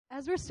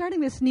As we're starting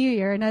this new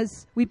year, and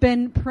as we've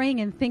been praying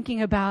and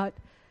thinking about,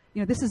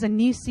 this is a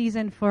new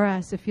season for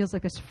us. It feels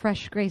like there's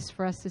fresh grace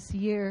for us this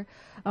year.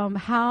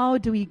 How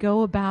do we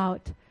go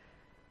about,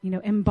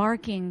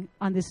 embarking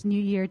on this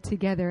new year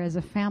together as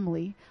a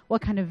family?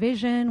 What kind of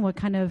vision? What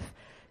kind of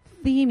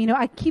theme?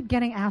 I keep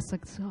getting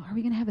asked, so are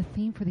we going to have a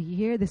theme for the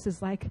year? This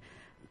is like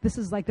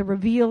the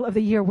reveal of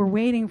the year. We're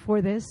waiting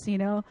for this,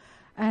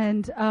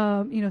 And,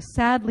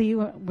 sadly,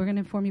 we're going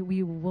to inform you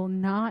we will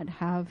not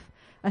have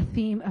a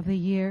theme of the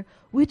year,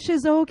 which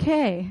is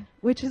okay.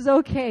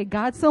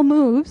 God still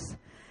moves.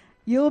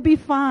 You'll be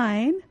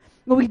fine.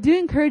 What we do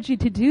encourage you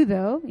to do,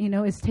 though,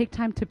 is take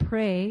time to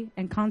pray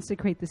and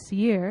consecrate this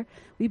year.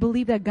 We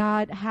believe that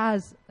God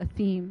has a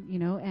theme,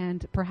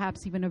 and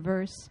perhaps even a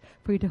verse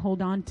for you to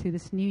hold on to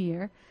this new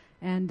year.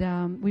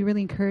 And we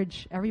really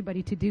encourage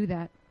everybody to do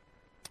that.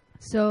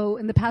 So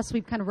in the past,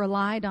 we've kind of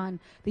relied on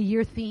the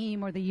year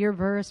theme or the year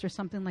verse or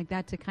something like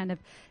that to kind of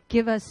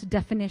give us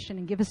definition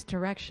and give us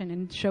direction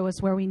and show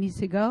us where we need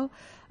to go.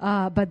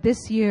 But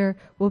this year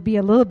will be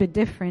a little bit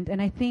different,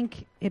 and I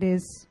think it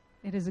is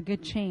a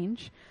good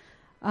change.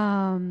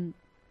 So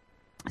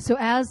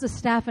as the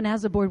staff and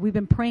as a board, we've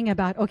been praying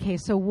about, okay,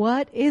 so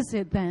what is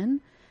it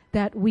then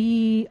that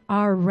we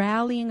are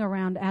rallying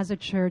around as a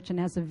church and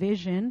as a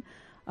vision?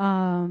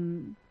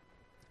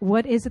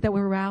 What is it that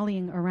we're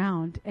rallying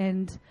around?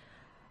 And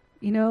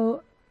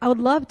I would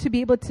love to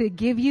be able to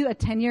give you a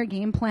 10-year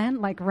game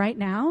plan like right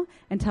now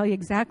and tell you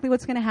exactly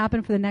what's going to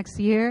happen for the next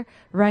year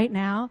right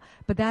now.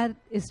 But that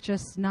is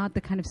just not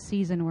the kind of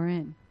season we're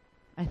in.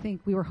 I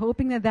think we were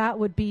hoping that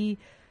would be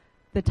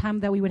the time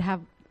that we would have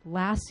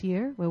last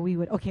year where we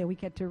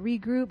get to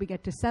regroup, we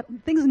get to settle.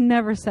 Things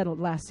never settled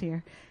last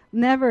year.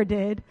 Never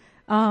did.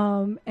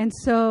 And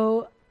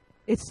so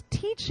it's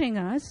teaching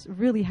us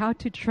really how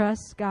to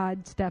trust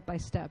God step by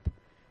step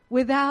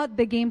without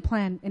the game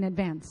plan in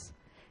advance.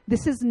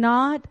 This is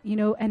not,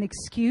 an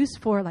excuse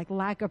for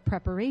lack of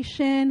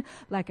preparation,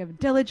 lack of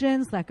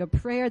diligence, lack of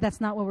prayer. That's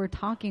not what we're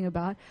talking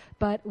about.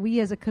 But we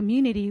as a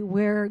community,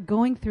 we're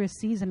going through a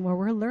season where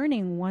we're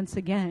learning once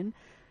again,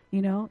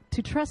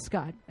 to trust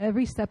God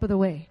every step of the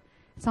way.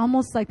 It's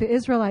almost like the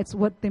Israelites,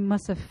 what they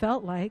must have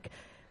felt like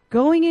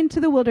going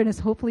into the wilderness.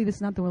 Hopefully this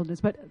is not the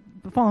wilderness, but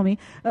follow me.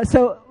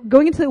 So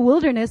going into the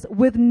wilderness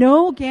with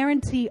no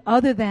guarantee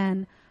other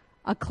than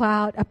a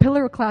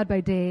pillar of cloud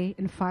by day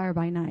and fire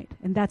by night.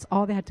 And that's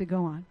all they had to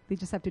go on. They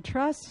just have to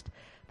trust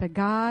that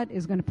God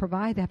is going to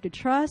provide. They have to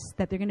trust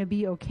that they're going to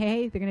be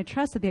okay. They're going to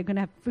trust that they're going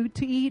to have food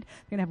to eat.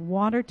 They're going to have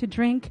water to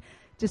drink.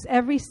 Just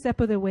every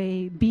step of the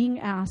way being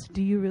asked,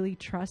 do you really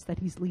trust that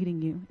he's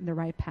leading you in the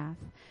right path?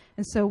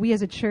 And so we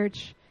as a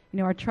church,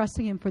 are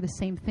trusting him for the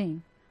same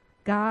thing.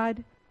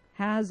 God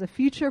has a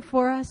future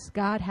for us.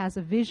 God has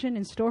a vision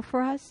in store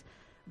for us.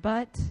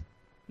 But,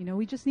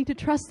 we just need to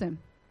trust him.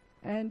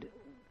 And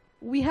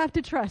we have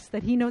to trust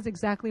that he knows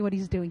exactly what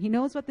he's doing. He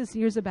knows what this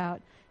year's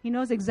about. He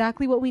knows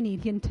exactly what we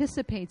need. He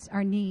anticipates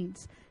our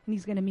needs, and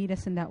he's going to meet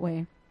us in that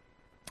way.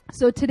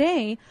 So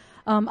today,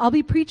 I'll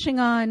be preaching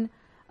on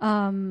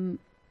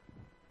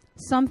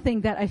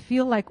something that I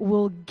feel like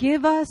will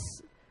give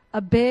us a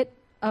bit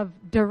of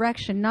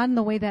direction, not in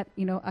the way that,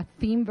 a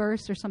theme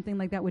verse or something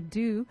like that would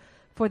do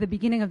for the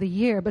beginning of the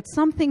year, but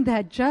something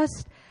that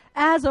just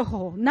as a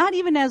whole, not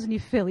even as New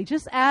Philly,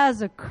 just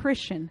as a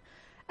Christian,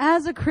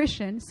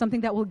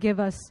 something that will give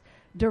us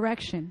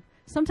direction.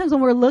 Sometimes when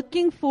we're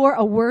looking for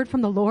a word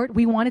from the Lord,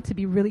 we want it to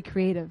be really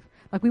creative.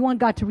 We want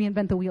God to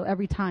reinvent the wheel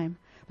every time.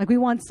 We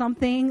want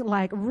something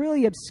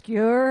really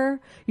obscure,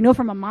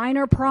 from a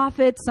minor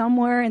prophet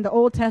somewhere in the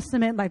Old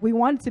Testament. We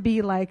want it to be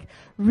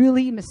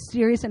really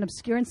mysterious and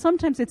obscure. And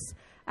sometimes it's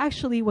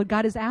actually what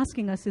God is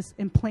asking us is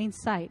in plain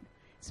sight.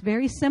 It's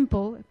very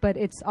simple, but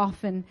it's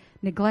often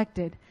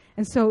neglected.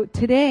 And so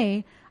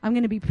today I'm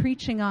going to be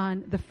preaching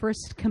on the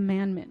first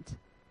commandment.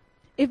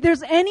 If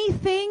there's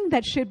anything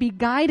that should be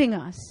guiding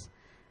us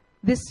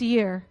this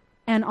year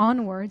and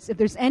onwards, if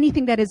there's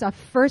anything that is of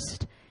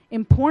first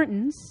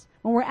importance,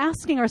 when we're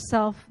asking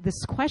ourselves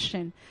this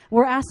question,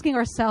 we're asking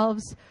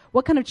ourselves,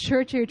 what kind of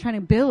church are you trying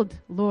to build,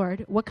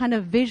 Lord? What kind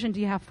of vision do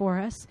you have for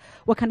us?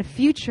 What kind of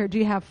future do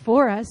you have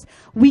for us?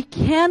 We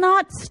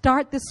cannot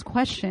start this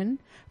question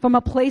from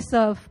a place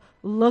of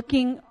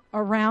looking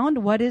around.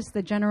 What is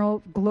the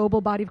general global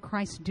body of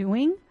Christ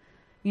doing?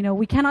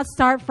 We cannot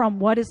start from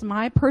what is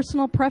my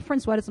personal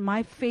preference, what is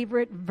my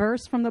favorite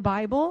verse from the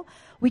Bible.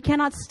 We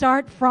cannot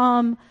start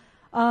from,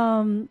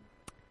 the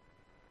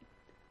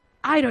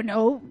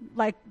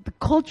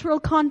cultural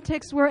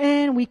context we're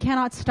in. We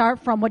cannot start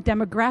from what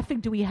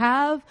demographic do we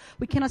have.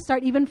 We cannot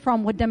start even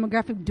from what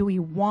demographic do we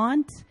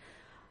want.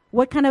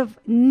 What kind of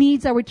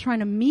needs are we trying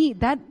to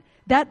meet?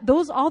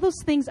 All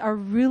those things are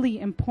really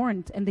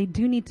important and they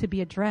do need to be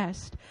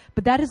addressed.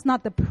 But that is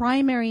not the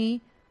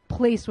primary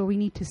place where we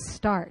need to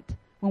start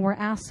when we're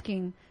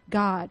asking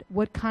God,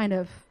 what kind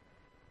of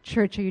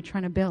church are you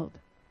trying to build?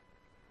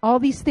 All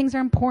these things are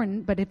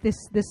important, but if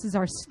this is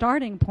our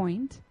starting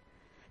point,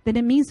 then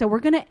it means that we're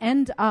going to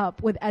end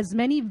up with as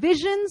many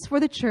visions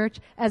for the church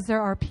as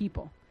there are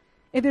people.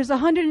 If there's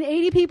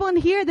 180 people in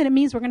here, then it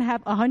means we're going to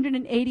have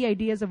 180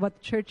 ideas of what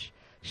the church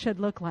should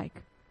look like.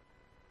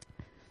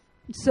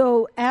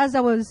 So as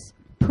I was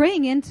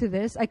praying into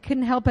this, I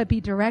couldn't help but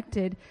be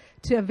directed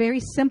to a very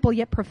simple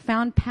yet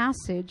profound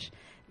passage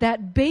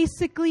that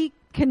basically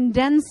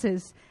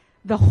condenses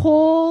the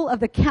whole of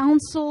the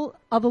counsel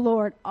of the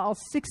Lord, all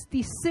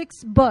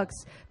 66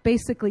 books,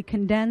 basically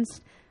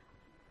condensed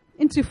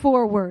into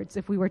 4 words,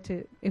 if we were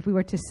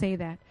to say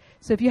that.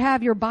 So if you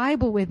have your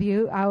Bible with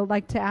you, I would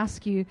like to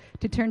ask you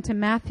to turn to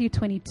Matthew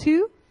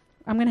 22.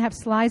 I'm going to have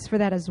slides for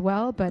that as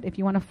well, but if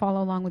you want to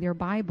follow along with your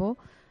Bible,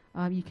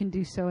 you can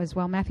do so as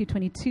well. Matthew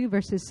 22,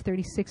 verses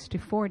 36 to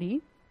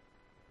 40.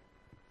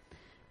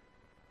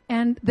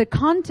 And the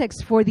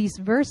context for these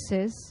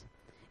verses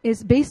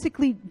is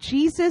basically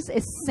Jesus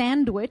is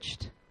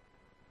sandwiched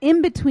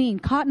in between,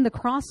 caught in the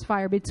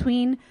crossfire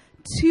between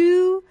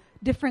 2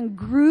 different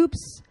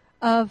groups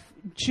of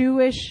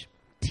Jewish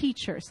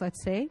teachers,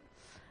 let's say.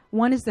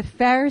 One is the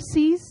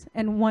Pharisees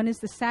and one is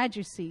the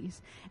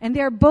Sadducees. And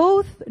they're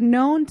both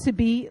known to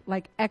be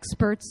like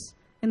experts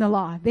in the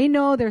law. They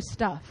know their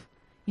stuff,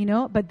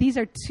 but these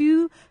are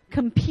 2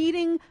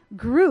 competing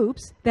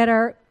groups that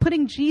are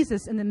putting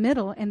Jesus in the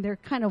middle, and they're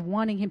kind of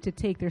wanting him to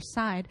take their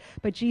side.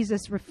 But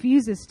Jesus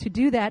refuses to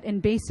do that,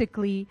 and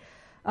basically,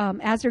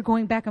 as they're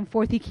going back and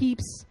forth, he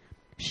keeps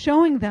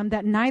showing them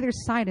that neither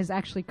side is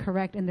actually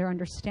correct in their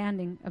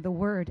understanding of the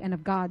word and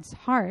of God's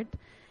heart.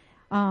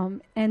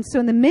 And so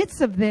in the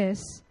midst of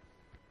this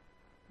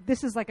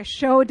is like a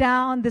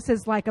showdown. This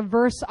is like a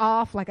verse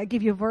off, like I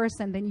give you a verse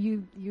and then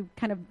you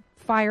kind of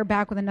fire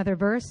back with another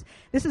verse.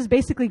 This is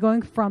basically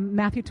going from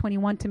Matthew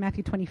 21 to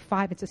Matthew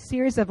 25. It's a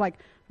series of like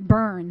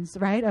burns,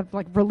 right? Of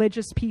like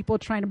religious people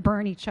trying to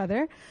burn each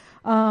other.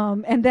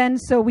 And then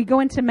so we go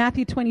into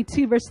Matthew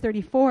 22, verse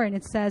 34, and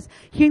it says,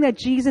 hearing that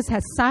Jesus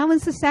has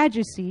silenced the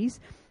Sadducees,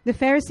 the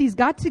Pharisees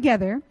got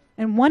together,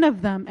 and one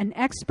of them, an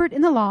expert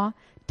in the law,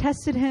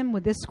 tested him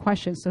with this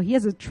question. So he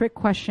has a trick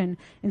question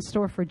in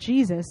store for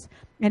Jesus.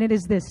 And it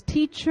is this: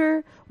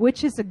 Teacher,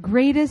 which is the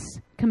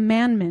greatest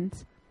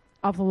commandment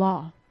of the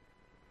law?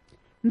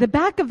 In the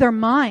back of their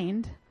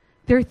mind,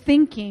 they're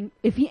thinking,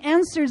 if he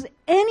answers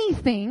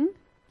anything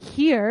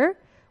here,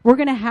 we're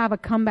going to have a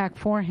comeback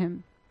for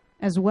him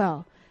as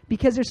well.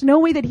 Because there's no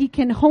way that he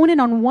can hone in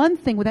on one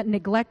thing without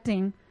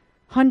neglecting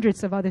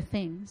hundreds of other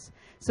things.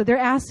 So they're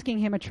asking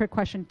him a trick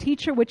question.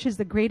 Teacher, which is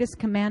the greatest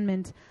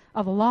commandment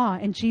of the law?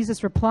 And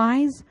Jesus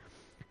replies,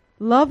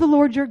 love the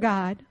Lord your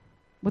God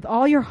with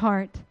all your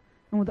heart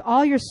and with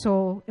all your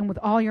soul and with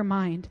all your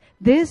mind.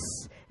 This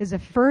is the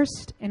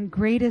first and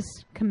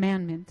greatest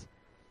commandment.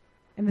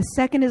 And the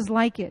second is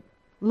like it.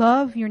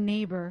 Love your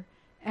neighbor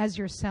as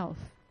yourself.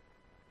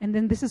 And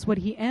then this is what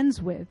he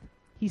ends with.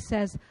 He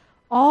says,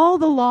 all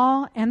the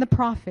law and the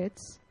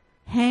prophets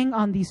hang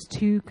on these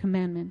 2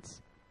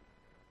 commandments.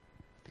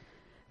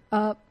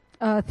 A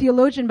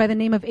theologian by the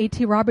name of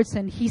A.T.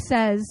 Robertson, he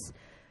says,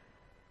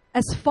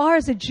 as far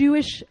as the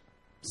Jewish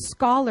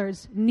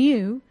scholars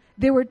knew,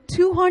 there were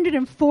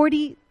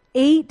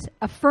 248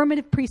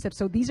 affirmative precepts.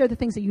 So these are the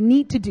things that you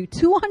need to do.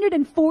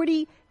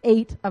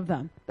 248 of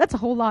them. That's a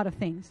whole lot of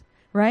things,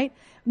 right?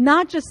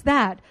 Not just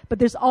that, but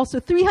there's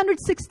also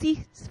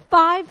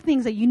 365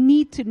 things that you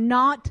need to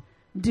not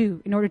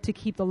do in order to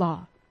keep the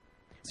law.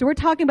 So we're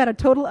talking about a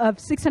total of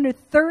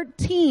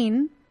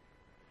 613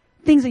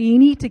 things that you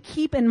need to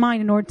keep in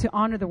mind in order to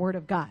honor the word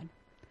of God.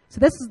 So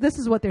this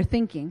is what they're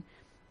thinking.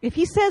 If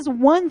he says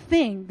one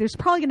thing, there's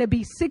probably going to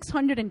be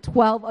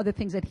 612 other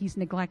things that he's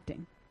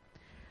neglecting.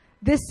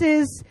 This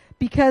is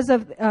because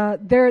of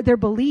their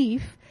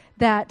belief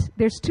that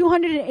there's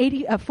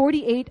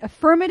 248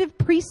 affirmative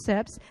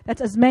precepts.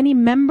 That's as many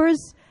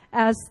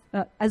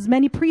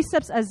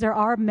precepts as there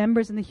are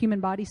members in the human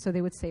body. So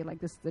they would say,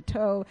 like, this is the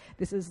toe,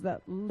 this is the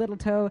little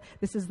toe,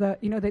 this is the,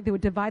 they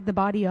would divide the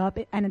body up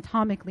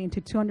anatomically into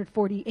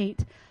 248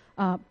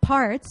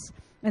 parts.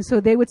 And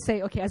so they would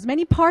say, okay, as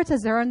many parts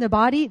as there are in the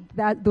body,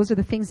 those are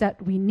the things that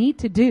we need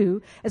to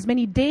do. As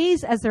many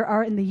days as there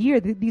are in the year,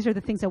 these are the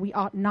things that we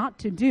ought not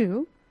to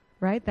do,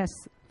 right?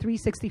 That's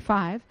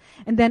 365.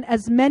 And then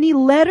as many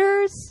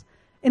letters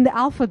in the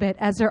alphabet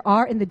as there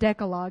are in the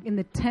Decalogue, in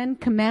the 10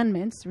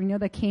 Commandments,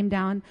 that came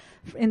down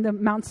in the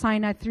Mount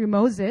Sinai through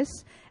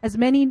Moses, as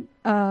many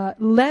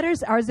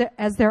letters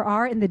as there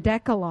are in the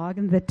Decalogue,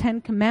 in the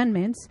 10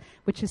 Commandments,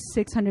 which is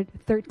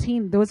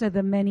 613. Those are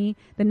the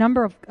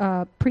number of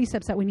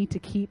precepts that we need to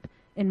keep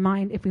in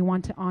mind if we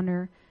want to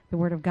honor the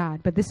Word of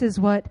God. But this is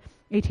what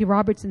A.T.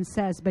 Robertson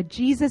says. But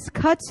Jesus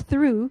cuts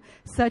through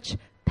such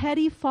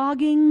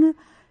pettifogging,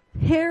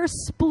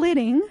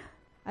 hair-splitting,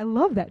 I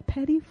love that,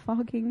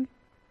 pettifogging,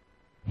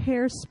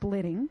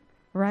 hair-splitting,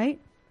 right?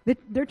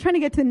 They're trying to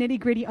get to the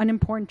nitty-gritty,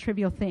 unimportant,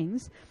 trivial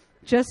things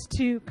just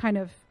to kind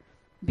of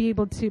be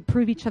able to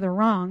prove each other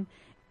wrong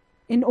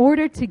in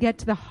order to get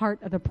to the heart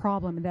of the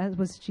problem. And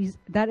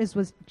that is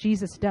what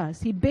Jesus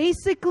does. He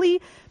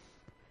basically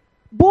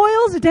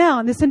boils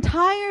down this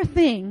entire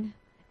thing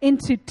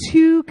into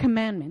 2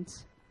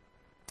 commandments.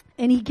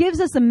 And he gives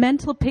us a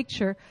mental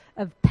picture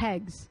of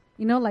pegs.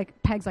 Like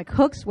pegs, like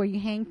hooks where you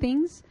hang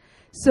things.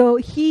 So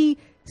he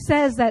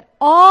says that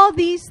all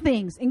these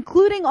things,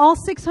 including all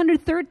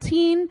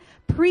 613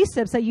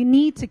 precepts that you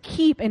need to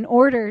keep in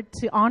order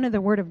to honor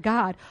the word of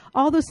God,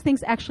 all those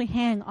things actually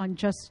hang on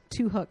just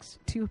two hooks,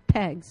 two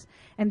pegs.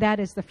 And that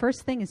is, the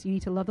first thing is you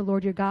need to love the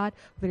Lord your God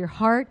with your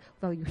heart,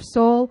 with all your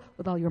soul,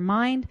 with all your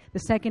mind. The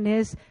second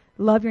is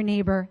love your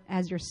neighbor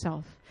as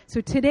yourself.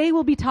 So today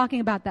we'll be talking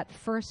about that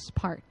first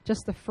part,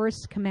 just the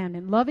first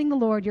commandment, loving the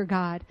Lord your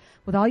God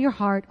with all your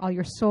heart, all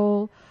your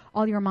soul,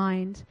 all your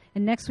mind.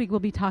 And next week we'll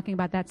be talking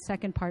about that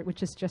second part,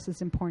 which is just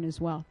as important as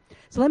well.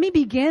 So let me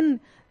begin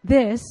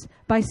this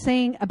by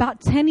saying about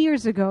 10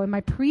 years ago in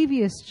my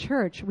previous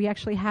church, we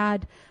actually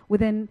had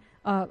within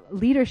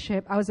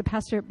leadership, I was a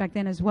pastor back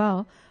then as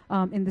well,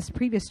 in this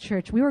previous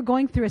church, we were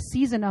going through a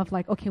season of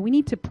like, okay, we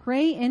need to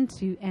pray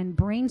into and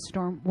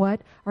brainstorm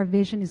what our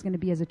vision is going to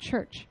be as a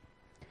church.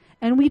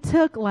 And we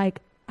took like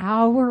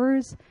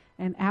hours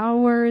and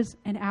hours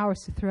and hours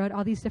to throw out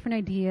all these different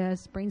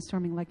ideas,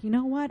 brainstorming like, you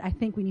know what, I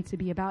think we need to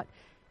be about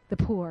the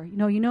poor.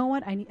 You know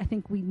what, I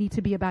think we need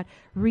to be about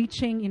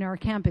reaching, our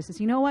campuses.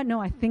 You know what, no,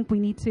 I think we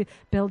need to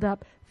build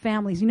up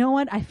families. You know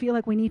what, I feel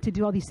like we need to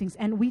do all these things.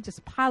 And we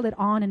just piled it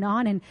on,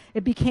 and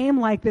it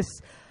became like this,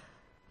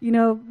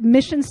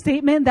 mission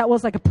statement that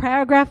was like a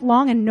paragraph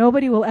long, and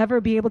nobody will ever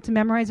be able to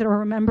memorize it or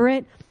remember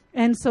it.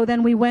 And so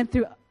then we went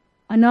through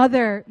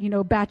another,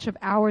 batch of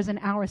hours and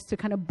hours to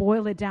kind of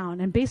boil it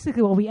down. And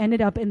basically what we ended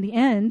up in the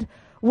end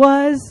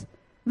was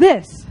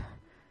this,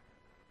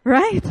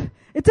 right?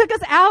 It took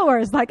us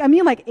hours, like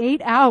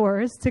 8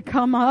 hours to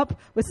come up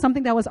with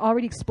something that was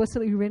already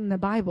explicitly written in the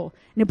Bible.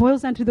 And it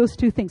boils down to those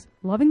two things,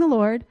 loving the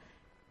Lord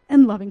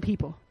and loving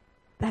people.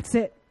 That's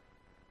it.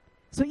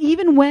 So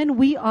even when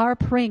we are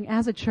praying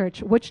as a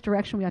church, which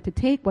direction we have to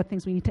take, what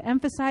things we need to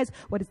emphasize,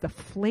 what is the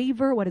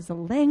flavor, what is the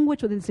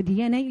language, what is the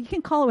DNA, you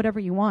can call it whatever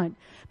you want.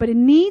 But it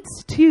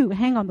needs to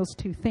hang on those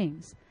two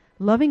things,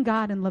 loving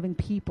God and loving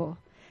people.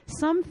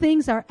 Some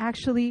things are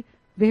actually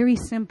very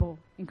simple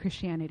in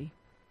Christianity.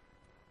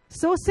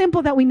 So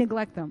simple that we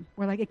neglect them.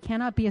 We're like, it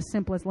cannot be as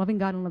simple as loving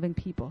God and loving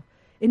people.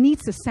 It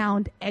needs to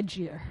sound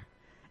edgier.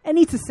 It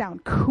needs to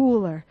sound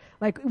cooler.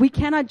 Like, we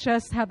cannot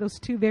just have those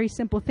two very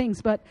simple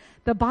things. But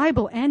the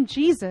Bible and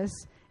Jesus,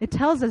 it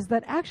tells us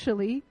that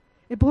actually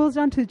it boils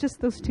down to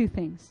just those two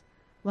things,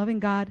 loving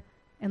God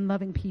and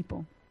loving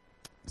people.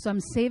 So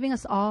I'm saving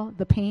us all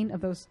the pain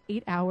of those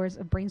 8 hours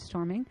of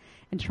brainstorming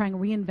and trying to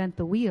reinvent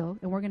the wheel.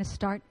 And we're going to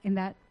start in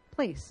that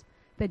place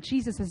that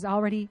Jesus has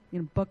already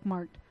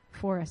bookmarked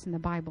for us in the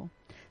Bible.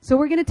 So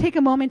we're going to take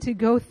a moment to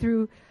go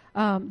through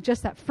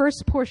just that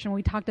first portion when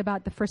we talked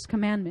about the first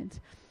commandment.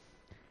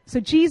 So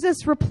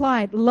Jesus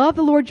replied, love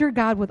the Lord your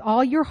God with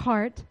all your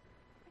heart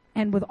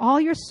and with all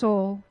your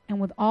soul and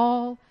with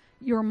all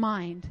your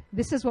mind.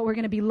 This is what we're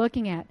going to be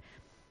looking at.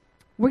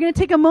 We're going to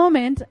take a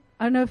moment.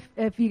 I don't know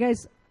if you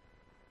guys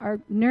are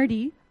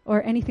nerdy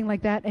or anything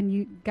like that, and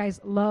you guys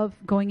love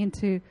going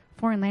into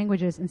foreign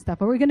languages and stuff.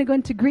 But we're going to go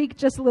into Greek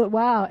just a little.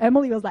 Wow,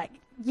 Emily was like,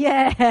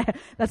 yeah,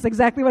 that's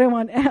exactly what I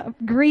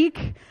want.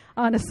 Greek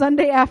on a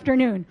Sunday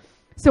afternoon.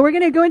 So we're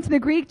going to go into the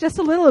Greek just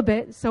a little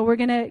bit. So we're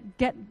going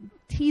to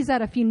tease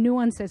out a few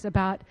nuances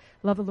about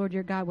love the Lord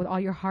your God with all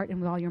your heart and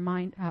with all your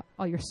mind,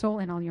 all your soul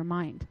and all your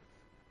mind.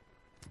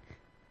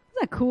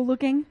 Isn't that cool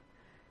looking?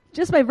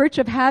 Just by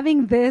virtue of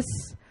having this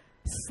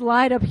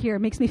slide up here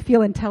makes me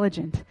feel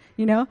intelligent,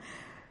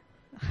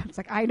 It's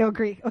like, I know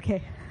Greek.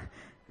 Okay.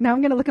 Now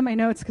I'm going to look at my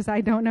notes because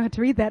I don't know how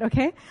to read that,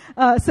 okay?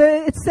 So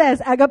it says,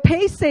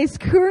 agapeses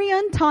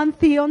kurion ton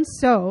theon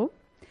so,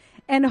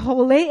 en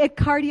hole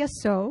ekardia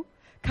so,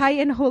 kai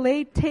en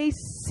hole te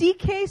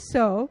sike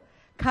so,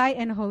 kai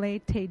en hole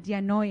te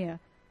dianoia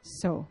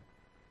so.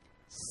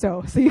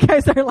 So you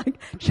guys are like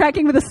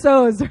tracking with the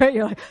so's, right?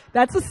 You're like,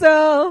 that's a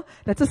so,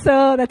 that's a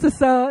so, that's a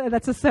so,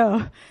 that's a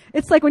so.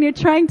 It's like when you're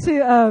trying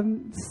to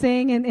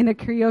sing in a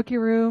karaoke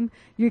room,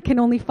 you can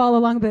only follow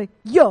along the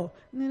yo,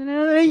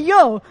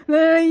 yo,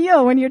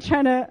 yo, when you're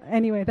trying to,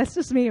 anyway, that's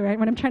just me, right?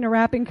 When I'm trying to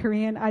rap in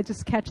Korean, I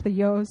just catch the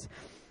yos.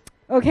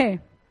 Okay.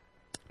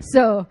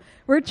 So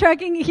we're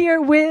tracking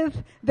here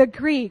with the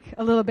Greek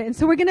a little bit. And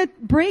so we're going to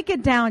break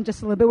it down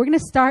just a little bit. We're going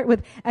to start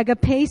with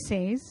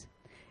agapeses.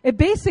 It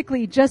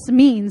basically just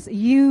means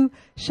you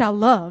shall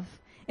love.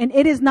 And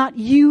it is not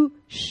you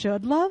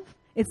should love.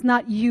 It's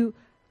not you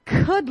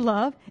could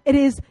love. It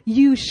is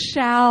you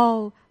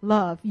shall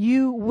love.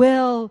 You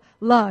will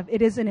love.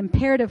 It is an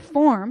imperative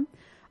form.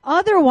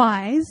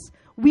 Otherwise,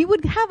 we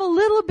would have a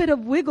little bit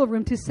of wiggle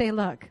room to say,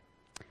 look,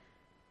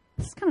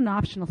 this is kind of an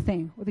optional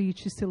thing, whether you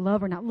choose to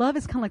love or not. Love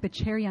is kind of like the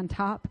cherry on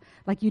top.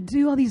 Like, you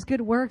do all these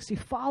good works, you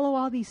follow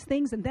all these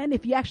things, and then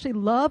if you actually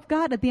love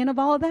God at the end of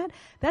all of that,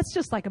 that's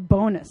just like a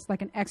bonus,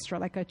 like an extra,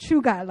 like a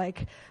chuga,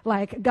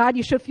 like God,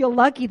 you should feel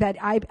lucky that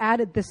I've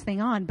added this thing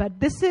on.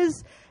 But this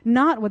is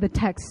not what the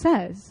text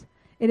says.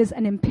 It is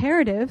an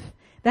imperative.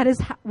 That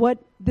is what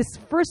this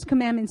first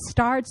commandment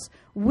starts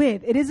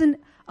with. It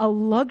isn't a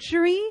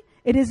luxury.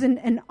 It isn't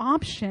an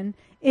option.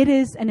 It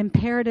is an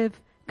imperative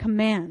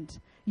command.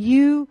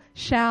 You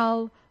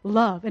shall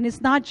love. And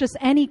it's not just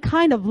any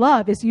kind of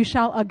love. It's you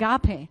shall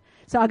agape.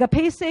 So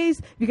agape says,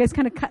 if you guys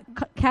kind of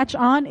catch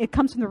on, it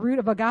comes from the root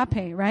of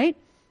agape, right?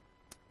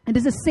 It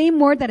is the same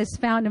word that is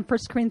found in 1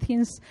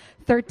 Corinthians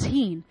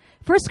 13.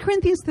 1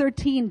 Corinthians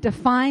 13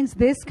 defines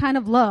this kind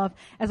of love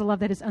as a love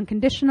that is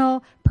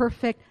unconditional,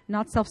 perfect,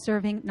 not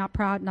self-serving, not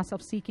proud, not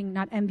self-seeking,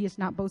 not envious,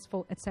 not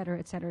boastful, etc.,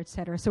 etc.,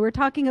 etc. So we're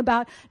talking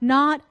about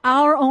not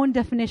our own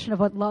definition of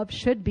what love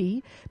should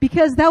be,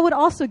 because that would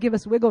also give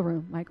us wiggle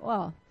room. Like,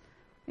 well,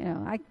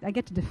 I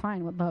get to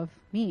define what love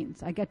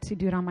means. I get to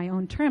do it on my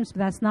own terms, but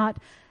that's not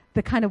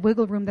the kind of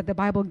wiggle room that the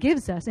Bible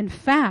gives us. In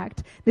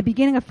fact, the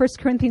beginning of 1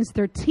 Corinthians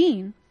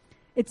 13,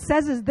 it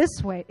says it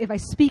this way: if I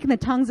speak in the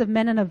tongues of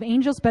men and of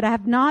angels, but I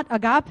have not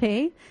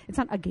agape, it's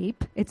not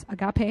agape, it's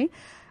agape.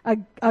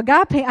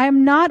 Agape, I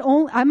am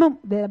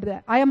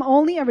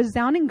only a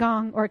resounding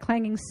gong or a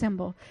clanging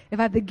cymbal. If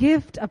I have the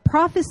gift of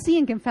prophecy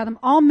and can fathom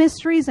all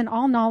mysteries and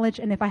all knowledge,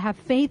 and if I have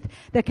faith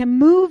that can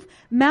move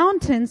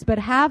mountains but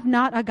have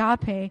not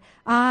agape,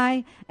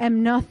 I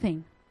am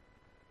nothing.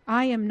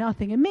 I am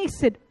nothing. It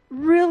makes it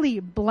really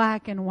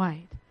black and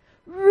white.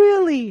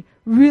 Really,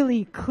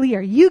 really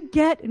clear. You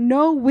get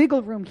no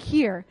wiggle room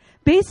here.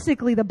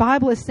 Basically, the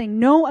Bible is saying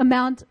no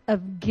amount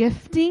of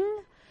gifting,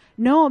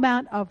 no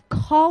amount of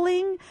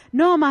calling,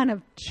 no amount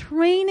of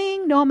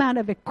training, no amount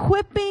of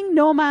equipping,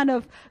 no amount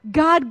of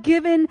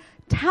God-given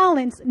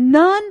talents,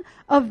 none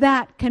of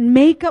that can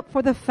make up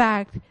for the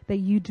fact that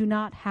you do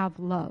not have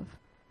love.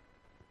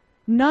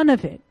 None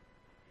of it.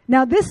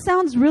 Now, this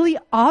sounds really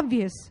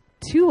obvious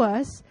to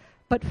us,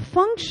 but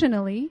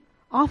functionally,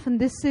 often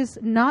this is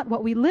not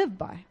what we live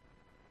by.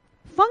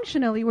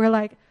 Functionally, we're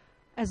like,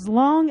 as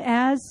long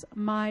as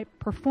my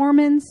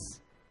performance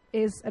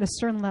is at a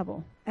certain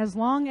level, as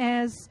long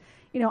as,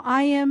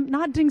 I am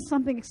not doing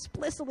something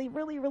explicitly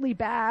really, really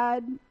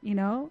bad,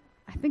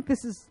 I think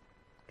this is,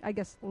 I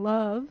guess,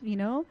 love,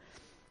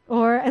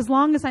 or as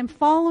long as I'm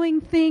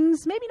following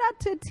things, maybe not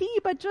to a T,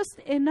 but just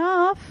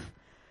enough,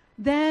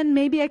 then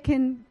maybe I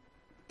can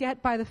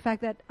get by the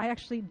fact that I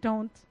actually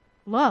don't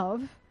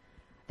love.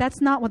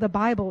 That's not what the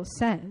Bible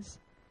says.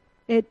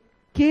 It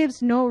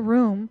gives no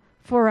room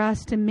for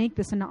us to make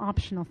this an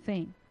optional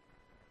thing.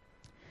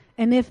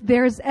 And if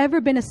there's ever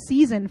been a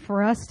season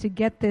for us to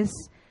get this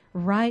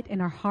right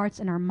in our hearts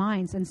and our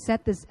minds and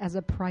set this as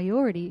a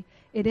priority,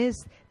 it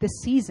is this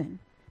season.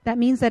 That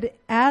means that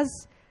as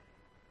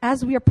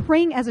we are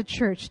praying as a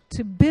church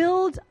to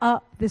build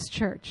up this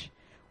church,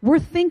 we're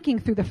thinking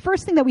through, the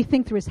first thing that we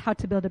think through is how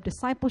to build up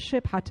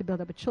discipleship, how to build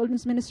up a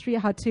children's ministry,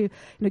 how to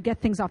get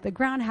things off the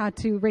ground, how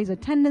to raise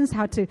attendance,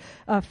 how to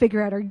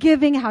figure out our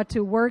giving, how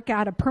to work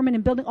out a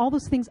permanent building. All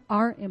those things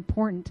are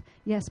important,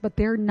 yes, but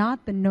they're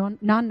not the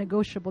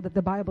non-negotiable that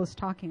the Bible is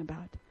talking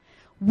about.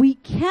 We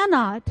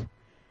cannot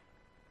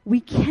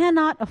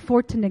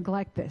afford to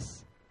neglect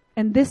this.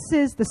 And this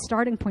is the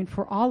starting point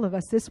for all of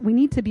us. We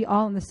need to be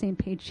all on the same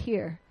page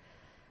here.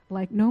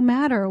 Like, no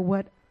matter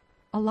what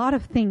a lot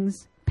of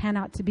things pan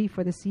out to be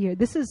for this year,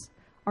 this is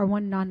our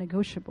one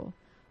non-negotiable.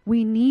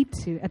 We need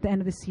to, at the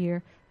end of this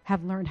year,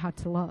 have learned how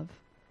to love.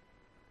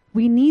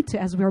 We need to,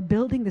 as we are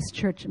building this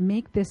church,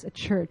 make this a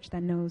church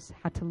that knows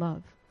how to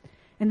love.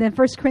 And then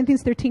 1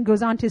 Corinthians 13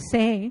 goes on to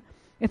say,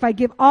 if I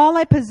give all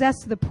I possess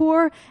to the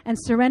poor and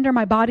surrender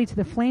my body to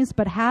the flames,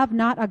 but have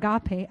not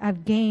agape,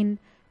 I've gained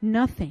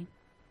nothing.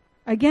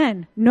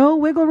 Again, no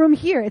wiggle room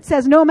here. It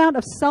says no amount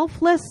of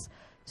selfless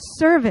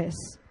service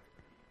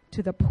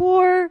to the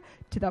poor,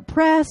 to the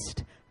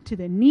oppressed, to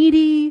the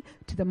needy,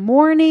 to the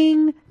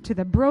mourning, to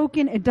the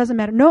broken. It doesn't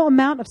matter. No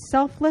amount of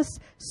selfless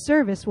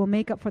service will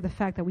make up for the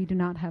fact that we do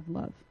not have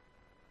love.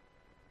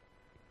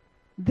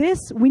 This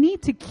we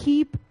need to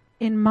keep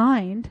in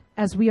mind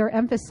as we are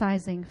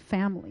emphasizing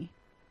family,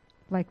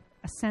 like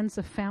a sense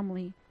of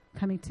family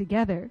coming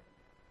together.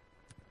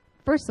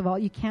 First of all,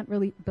 you can't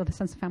really build a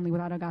sense of family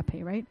without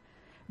agape, right?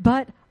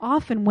 But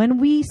often when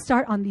we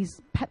start on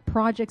these pet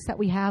projects that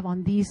we have,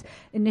 on these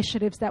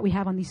initiatives that we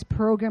have, on these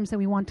programs that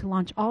we want to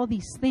launch, all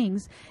these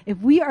things, if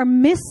we are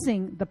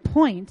missing the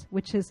point,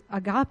 which is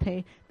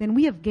agape, then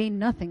we have gained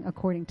nothing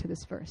according to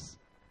this verse.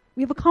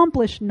 We have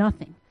accomplished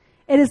nothing.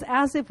 It is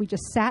as if we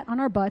just sat on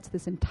our butts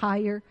this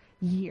entire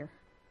year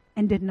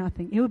and did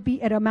nothing. It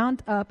would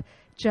amount up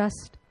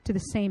just to the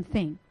same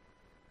thing.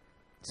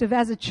 So if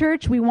as a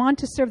church we want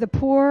to serve the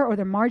poor or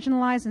the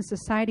marginalized in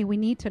society, we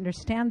need to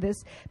understand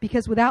this,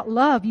 because without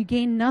love you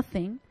gain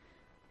nothing,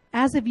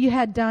 as if you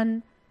had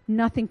done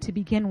nothing to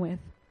begin with.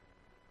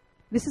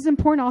 This is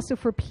important also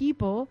for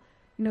people.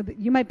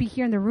 You might be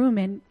here in the room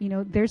and,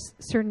 there's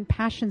certain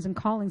passions and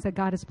callings that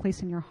God has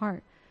placed in your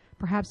heart.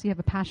 Perhaps you have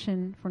a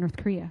passion for North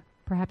Korea.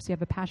 Perhaps you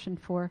have a passion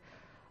for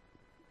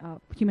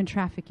human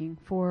trafficking,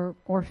 for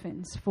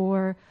orphans,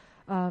 for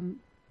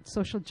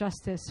social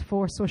justice,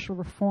 for social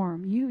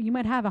reform. You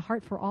might have a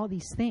heart for all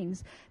these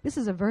things. This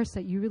is a verse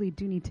that you really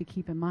do need to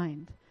keep in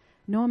mind.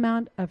 No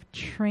amount of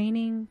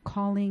training,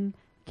 calling,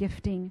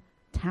 gifting,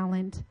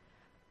 talent,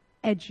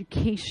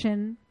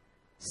 education,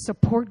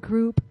 support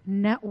group,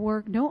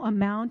 network, no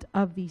amount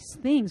of these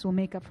things will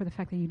make up for the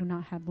fact that you do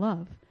not have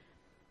love.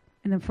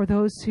 And then for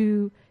those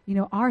who,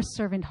 are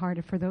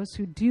servant-hearted, for those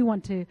who do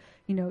want to,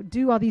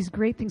 do all these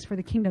great things for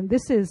the kingdom,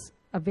 this is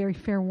a very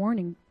fair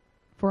warning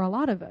for a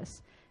lot of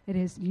us. It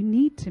is, you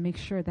need to make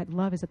sure that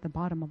love is at the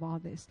bottom of all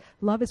this.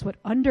 Love is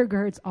what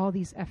undergirds all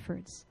these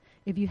efforts.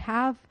 If you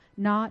have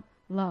not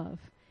love,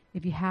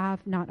 if you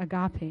have not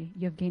agape,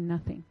 you have gained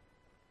nothing.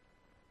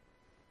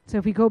 So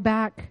if we go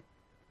back,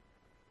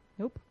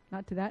 nope,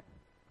 not to that.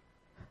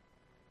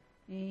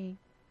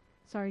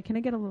 Sorry, can I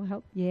get a little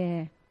help?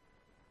 Yeah.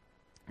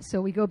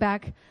 So we go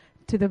back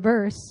to the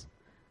verse.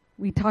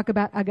 We talk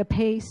about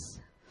agapeses.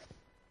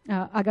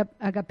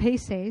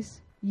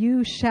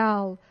 You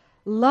shall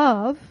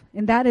love,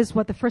 and that is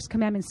what the first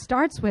commandment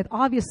starts with.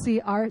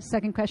 Obviously, our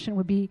second question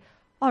would be,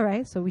 all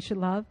right, so we should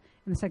love.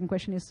 And the second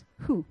question is,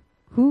 who?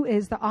 Who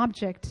is the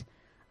object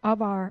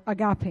of our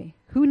agape?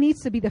 Who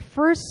needs to be the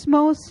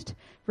firstmost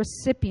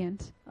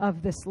recipient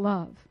of this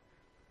love?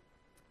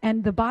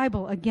 And the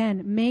Bible,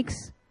 again,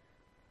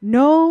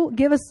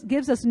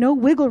 gives us no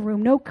wiggle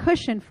room, no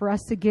cushion for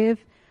us to give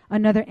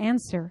another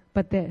answer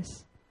but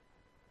this.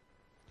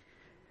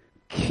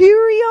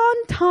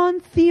 Kyrion ton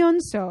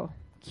theonso.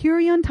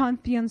 Kyrion ton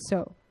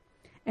theonso.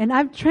 And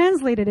I've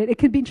translated it. It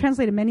could be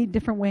translated many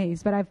different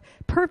ways, but I've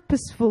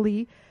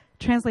purposefully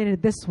translated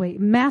it this way.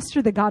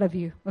 Master, the God of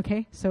you.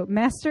 Okay? So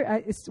master,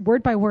 it's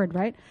word by word,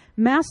 right?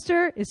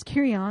 Master is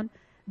Kyrion.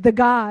 The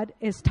God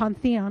is ton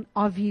theon,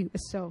 of you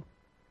is so.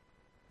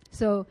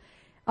 So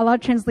a lot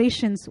of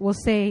translations will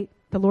say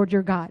the Lord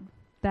your God.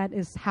 That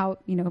is how,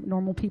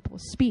 normal people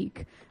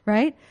speak,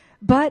 right?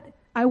 But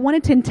I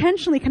wanted to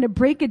intentionally kind of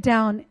break it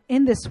down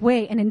in this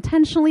way and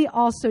intentionally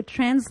also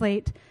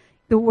translate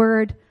the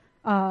word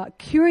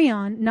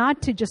Kyrion,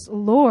 not to just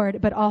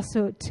Lord, but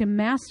also to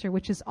master,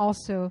 which is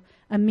also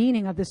a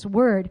meaning of this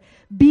word,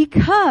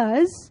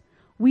 because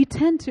we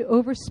tend to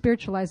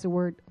over-spiritualize the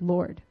word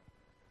Lord.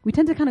 We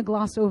tend to kind of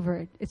gloss over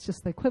it. It's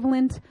just the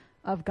equivalent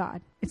of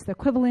God. It's the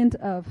equivalent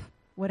of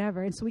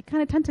whatever. And so we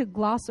kind of tend to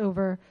gloss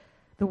over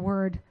the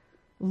word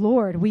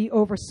Lord. We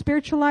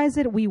over-spiritualize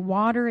it. We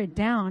water it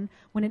down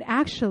when it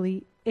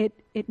actually,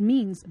 it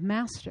means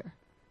master.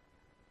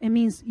 It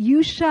means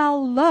you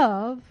shall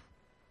love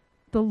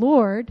the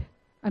Lord,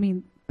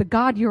 the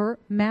God your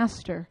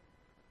master,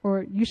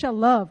 or you shall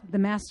love the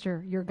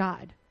master your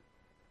God.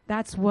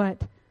 That's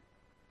what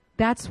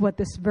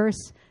this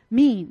verse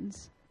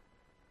means.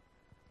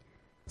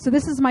 So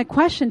this is my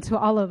question to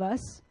all of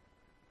us.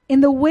 In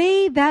the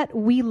way that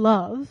we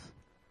love,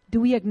 do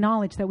we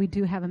acknowledge that we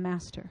do have a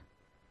master?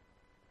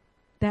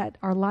 That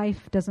our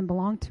life doesn't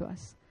belong to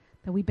us?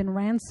 That we've been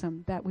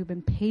ransomed? That we've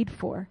been paid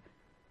for?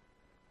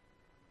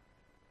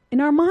 In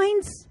our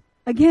minds,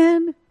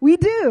 again, we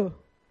do.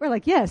 We're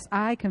like, yes,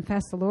 I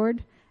confess the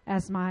Lord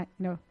as I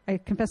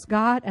confess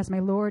God as my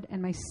Lord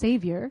and my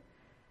Savior.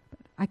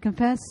 I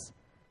confess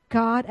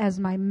God as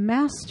my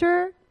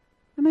master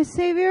and my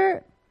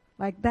Savior.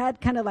 Like that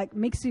kind of like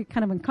makes you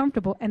kind of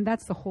uncomfortable, and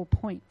that's the whole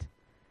point.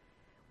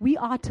 We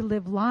ought to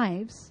live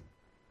lives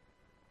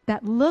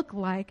that look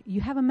like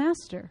you have a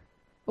master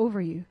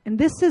over you. And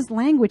this is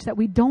language that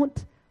we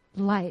don't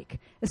like,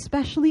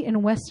 especially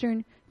in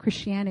Western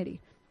Christianity,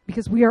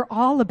 because we are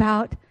all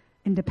about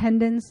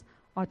independence,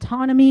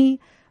 autonomy.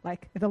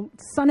 Like, if the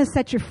Son has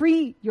set you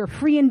free, you're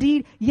free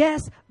indeed.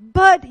 Yes,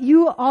 but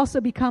you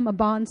also become a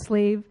bond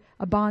slave,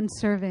 a bond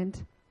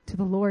servant to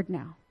the Lord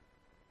now.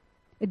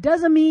 It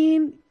doesn't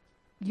mean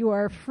you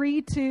are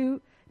free to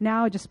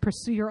now just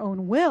pursue your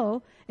own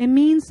will. It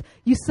means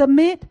you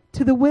submit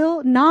to the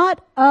will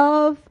not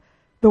of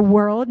the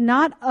world,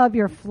 not of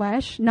your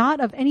flesh, not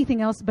of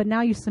anything else, but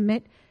now you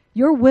submit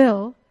your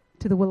will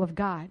to the will of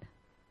God.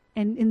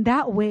 And in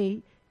that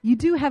way, you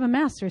do have a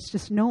master. It's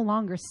just no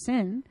longer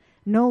sin,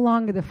 no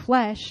longer the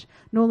flesh,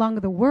 no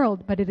longer the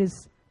world, but it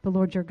is the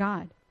Lord your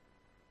God.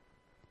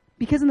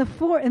 Because in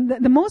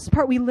the most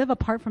part, we live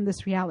apart from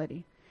this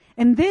reality.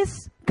 And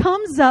this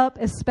comes up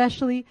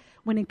especially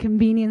when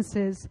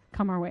inconveniences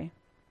come our way,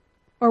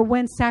 or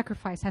when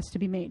sacrifice has to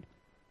be made,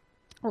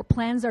 or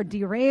plans are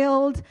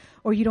derailed,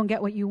 or you don't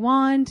get what you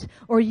want,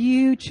 or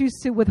you choose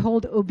to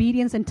withhold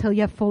obedience until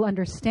you have full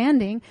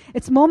understanding.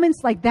 It's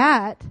moments like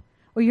that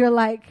where you're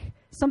like,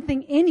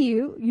 something in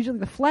you, usually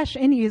the flesh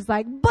in you, is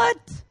like,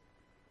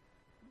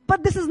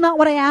 but this is not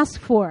what I asked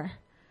for.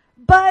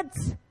 But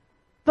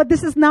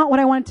this is not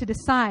what I wanted to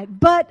decide.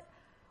 But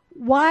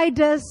why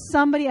does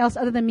somebody else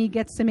other than me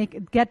get to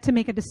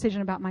make a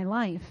decision about my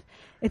life?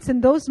 It's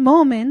in those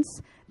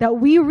moments that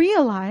we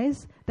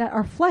realize that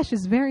our flesh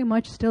is very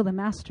much still the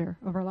master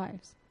of our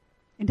lives.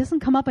 It doesn't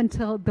come up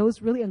until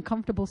those really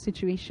uncomfortable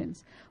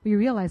situations where you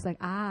realize, like,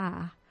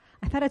 I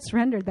thought I'd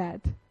surrendered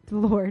that to the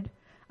Lord.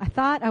 I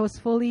thought I was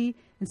fully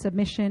in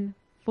submission,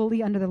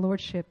 fully under the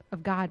lordship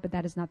of God, but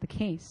that is not the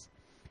case.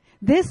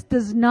 This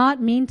does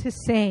not mean to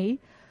say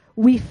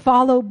we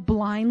follow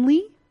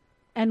blindly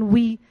and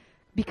we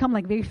become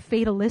like very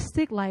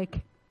fatalistic, like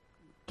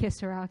que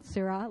sera,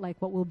 sera,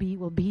 like what will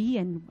be,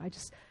 and I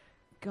just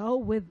go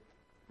with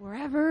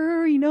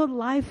wherever,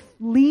 life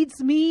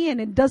leads me,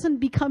 and it doesn't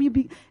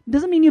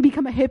mean you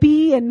become a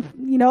hippie and,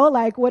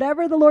 like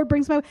whatever the Lord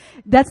brings my way.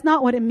 That's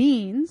not what it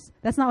means.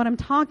 That's not what I'm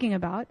talking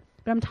about.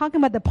 But I'm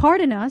talking about the part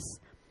in us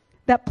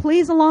that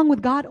plays along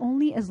with God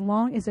only as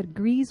long as it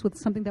agrees with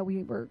something that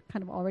we were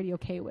kind of already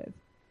okay with.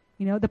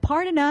 The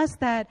part in us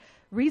that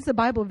reads the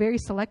Bible very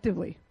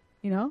selectively,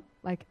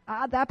 like,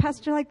 that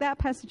passage I like, that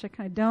passage I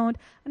kind of don't.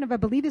 I don't know if I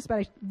believe this, but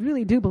I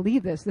really do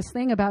believe this. This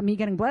thing about me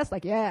getting blessed,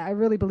 like, yeah, I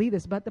really believe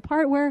this. But the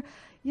part where,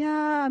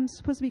 yeah, I'm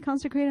supposed to be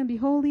consecrated and be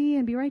holy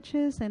and be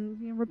righteous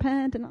and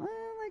repent and,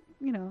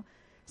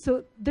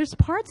 So there's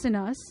parts in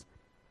us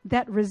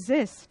that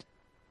resist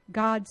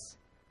God's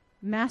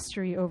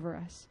mastery over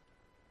us.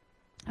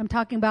 I'm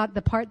talking about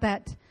the part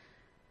that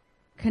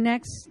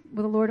connects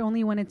with the Lord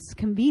only when it's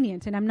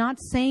convenient. And I'm not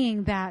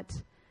saying that,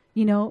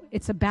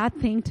 it's a bad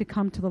thing to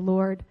come to the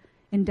Lord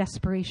in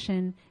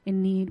desperation,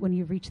 in need, when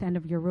you've reached the end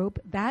of your rope.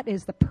 That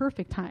is the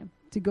perfect time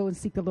to go and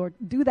seek the Lord.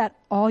 Do that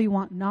all you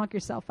want. Knock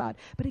yourself out.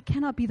 But it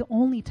cannot be the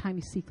only time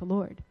you seek the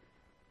Lord.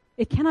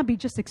 It cannot be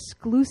just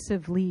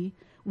exclusively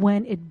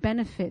when it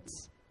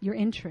benefits your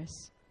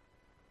interests.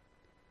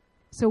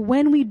 So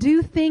when we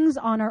do things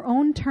on our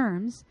own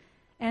terms,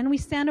 and we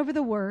stand over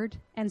the Word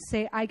and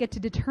say, I get to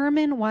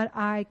determine what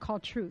I call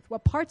truth,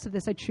 what parts of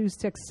this I choose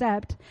to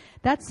accept,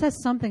 that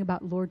says something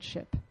about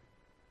lordship.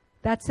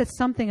 That says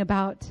something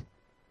about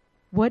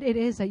what it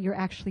is that you're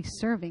actually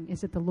serving.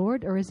 Is it the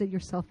Lord, or is it your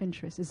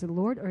self-interest? Is it the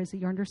Lord, or is it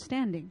your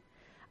understanding?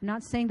 I'm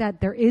not saying that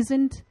there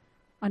isn't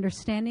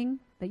understanding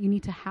that you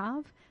need to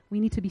have. We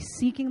need to be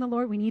seeking the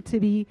Lord. We need to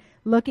be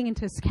looking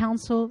into His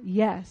counsel,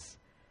 yes.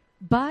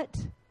 But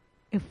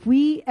if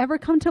we ever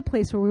come to a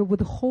place where we're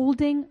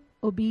withholding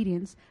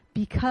obedience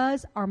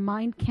because our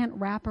mind can't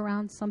wrap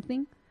around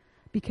something,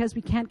 because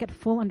we can't get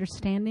full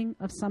understanding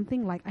of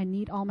something, like I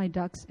need all my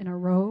ducks in a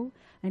row,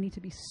 I need to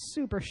be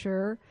super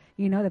sure,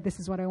 that this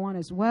is what I want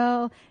as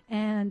well,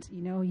 and,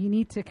 you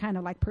need to kind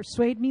of like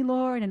persuade me,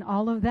 Lord, and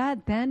all of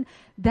that, then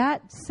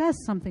that says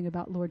something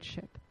about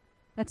lordship.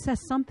 That says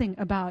something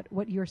about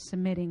what you're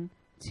submitting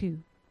to.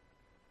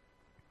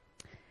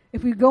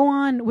 If we go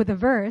on with the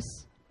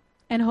verse,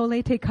 en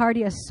hole te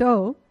cardia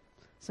so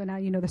now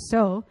you know the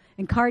so,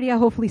 and cardia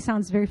hopefully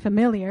sounds very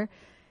familiar.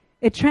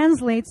 It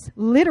translates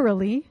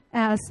literally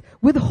as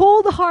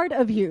withhold the heart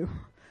of you.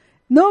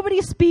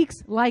 Nobody speaks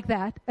like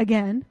that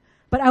again,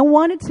 but I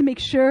wanted to make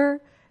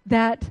sure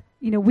that,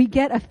 we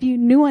get a few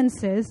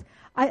nuances.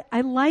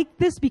 I like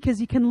this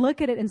because you can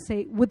look at it and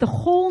say, with the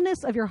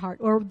wholeness of your heart,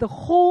 or the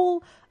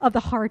whole of the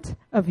heart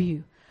of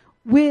you.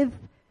 With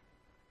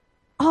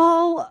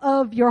all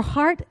of your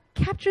heart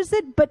captures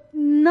it, but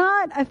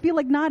I feel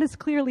like not as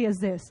clearly as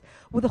this.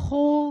 With the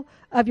whole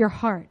of your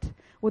heart,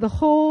 with the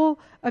whole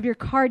of your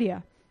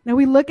cardia. Now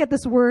we look at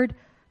this word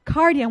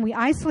cardia and we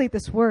isolate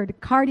this word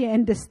cardia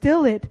and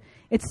distill it.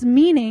 Its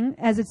meaning,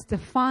 as it's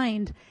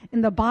defined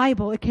in the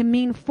Bible, it can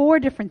mean 4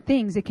 different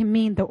things. It can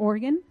mean the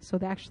organ, so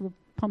the actual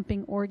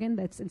pumping organ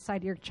that's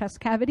inside your chest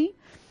cavity.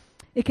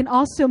 It can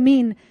also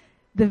mean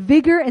the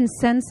vigor and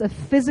sense of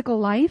physical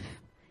life.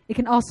 It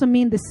can also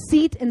mean the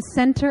seat and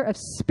center of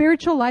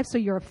spiritual life, so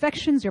your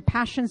affections, your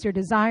passions, your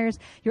desires,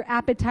 your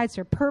appetites,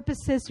 your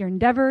purposes, your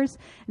endeavors.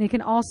 And it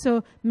can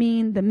also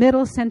mean the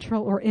middle,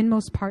 central, or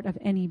inmost part of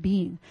any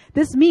being.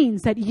 This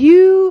means that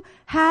you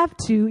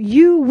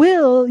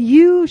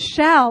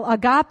shall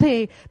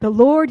agape the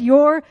Lord,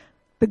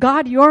 the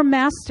God, your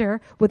master,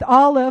 with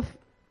all of,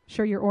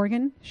 sure, your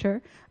organ,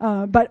 sure,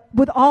 but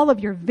with all of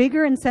your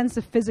vigor and sense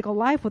of physical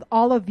life, with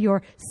all of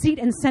your seat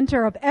and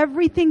center of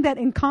everything that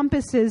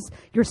encompasses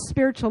your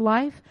spiritual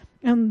life,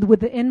 and with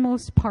the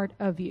inmost part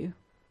of you.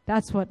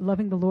 That's what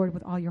loving the Lord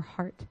with all your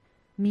heart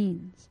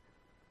means.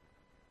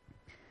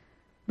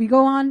 We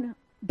go on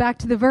back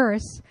to the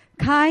verse.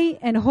 Kai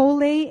en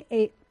hole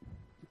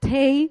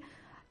te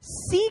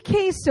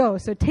sike so.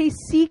 So te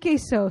sike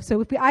so.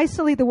 So if we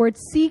isolate the word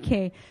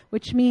sike,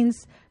 which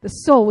means the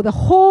soul, the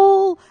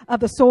whole of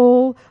the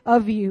soul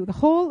of you, the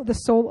whole of the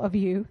soul of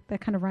you,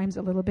 that kind of rhymes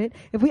a little bit.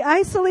 If we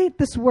isolate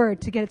this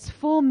word to get its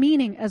full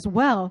meaning as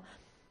well,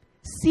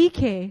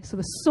 sike, so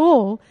the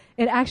soul,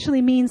 it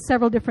actually means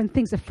several different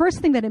things. The first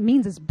thing that it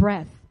means is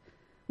breath.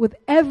 With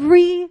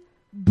every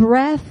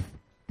breath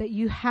that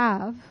you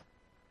have,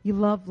 you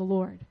love the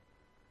Lord.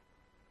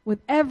 With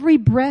every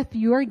breath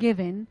you are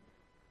given,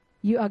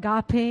 you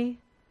agape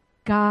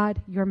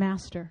God, your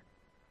master.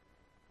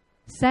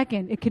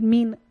 Second, it could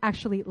mean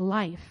actually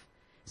life.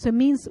 So it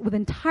means with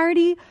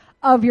entirety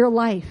of your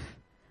life,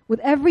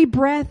 with every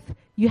breath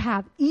you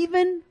have,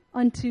 even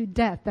unto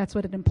death. That's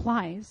what it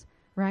implies,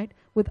 right?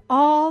 With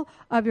all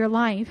of your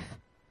life,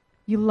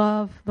 you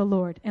love the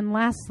Lord. And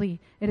lastly,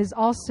 it is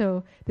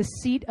also the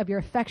seat of your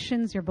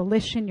affections, your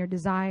volition, your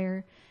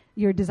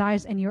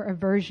desires, and your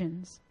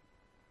aversions.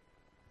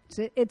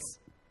 So it's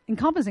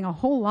encompassing a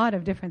whole lot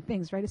of different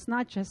things, right? It's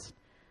not just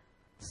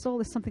soul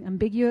is something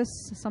ambiguous,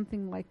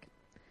 something like,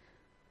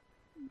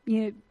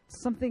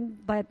 something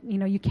that,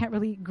 you can't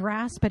really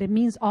grasp, but it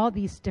means all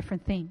these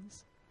different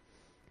things.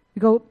 We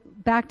go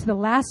back to the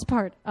last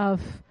part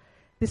of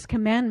this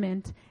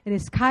commandment. It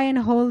is kai and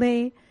hole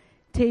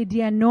te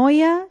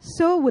dianoia,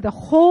 so with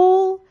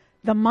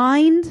the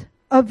mind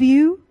of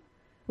you,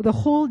 with the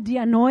whole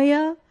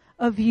dianoia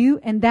of you,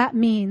 and that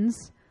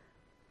means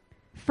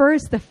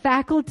first the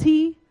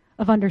faculty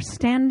of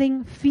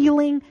understanding,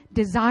 feeling,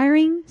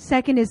 desiring.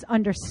 Second is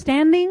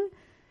understanding.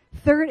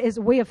 Third is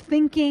way of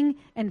thinking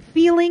and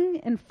feeling.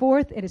 And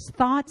fourth, it is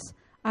thoughts,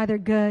 either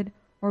good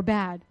or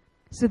bad.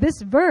 So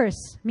this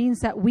verse means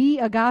that we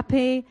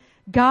agape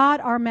God,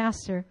 our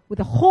master, with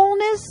the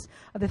wholeness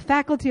of the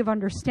faculty of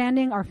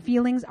understanding, our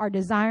feelings, our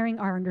desiring,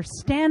 our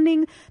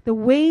understanding, the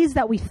ways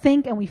that we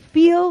think and we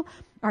feel,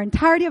 our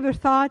entirety of our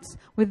thoughts,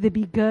 whether they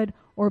be good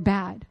or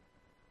bad.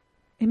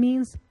 It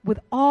means with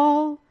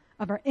all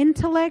of our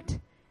intellect.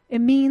 It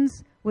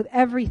means with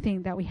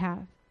everything that we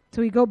have.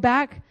 So we go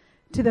back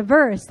to the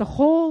verse, the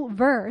whole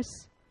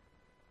verse.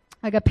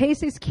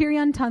 Agapeses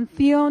kyrian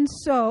tantheon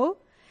so,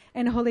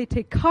 and hole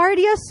te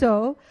cardia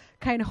so,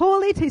 kai en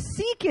hole te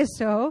psyche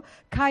so,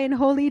 kai en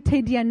hole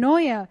te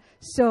dianoia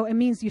so. It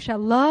means you shall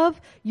love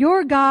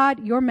your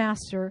God, your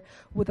master,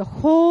 with the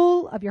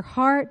whole of your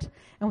heart,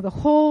 and with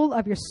the whole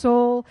of your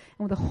soul,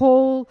 and with the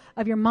whole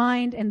of your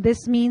mind. And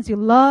this means you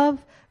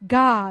love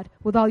God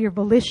with all your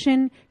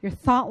volition, your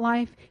thought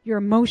life, your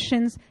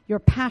emotions, your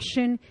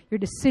passion, your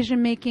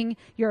decision making,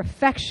 your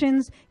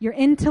affections, your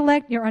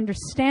intellect, your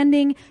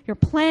understanding, your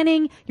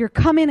planning, your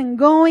coming and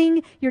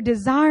going, your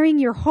desiring,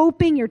 your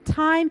hoping, your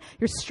time,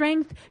 your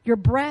strength, your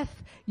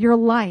breath, your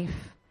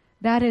life.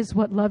 That is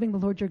what loving the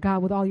Lord your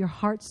God with all your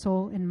heart,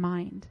 soul, and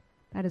mind.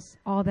 That is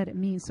all that it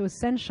means. So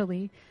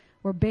essentially,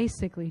 we're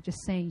basically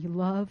just saying you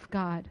love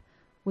God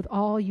with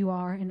all you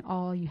are and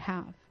all you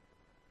have.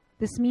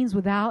 This means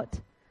without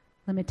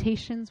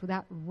limitations,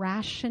 without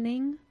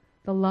rationing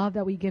the love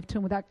that we give to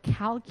Him, without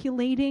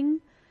calculating,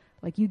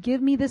 like you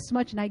give me this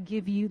much and I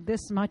give you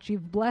this much,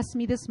 you've blessed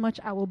me this much,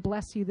 I will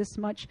bless you this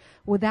much,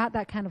 without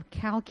that kind of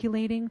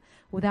calculating,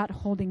 without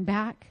holding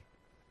back.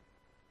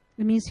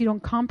 It means you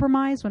don't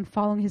compromise when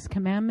following His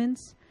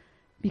commandments,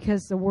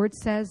 because the Word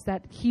says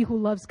that he who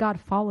loves God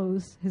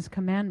follows His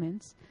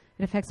commandments.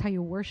 It affects how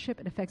you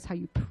worship, it affects how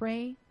you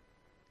pray,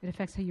 it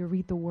affects how you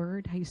read the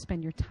Word, how you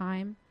spend your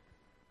time,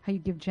 how you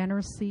give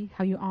generously,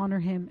 how you honor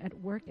Him at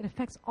work. It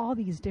affects all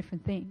these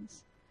different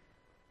things.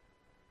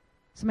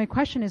 So my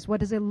question is,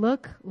 what does it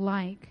look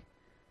like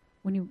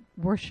when you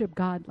worship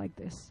God like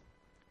this?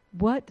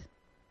 What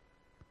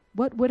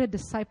would a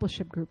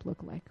discipleship group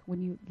look like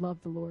when you love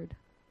the Lord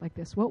like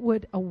this? What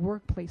would a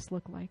workplace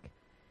look like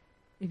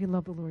if you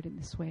love the Lord in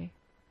this way?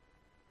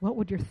 What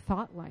would your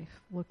thought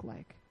life look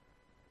like?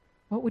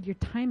 What would your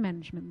time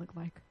management look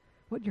like?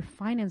 What would your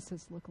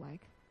finances look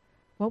like?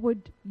 What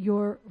would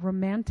your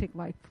romantic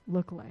life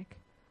look like?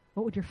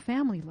 What would your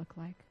family look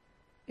like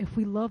if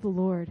we love the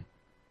Lord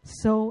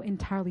so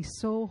entirely,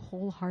 so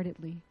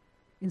wholeheartedly,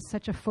 in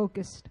such a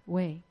focused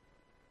way?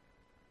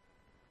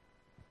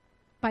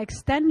 By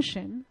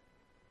extension,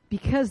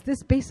 because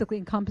this basically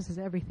encompasses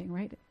everything,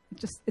 right?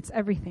 It's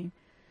everything.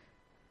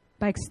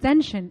 By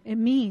extension, it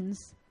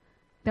means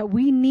that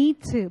we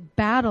need to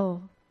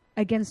battle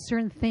against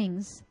certain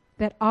things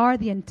that are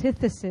the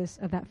antithesis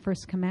of that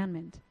first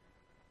commandment.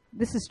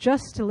 This is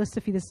just a list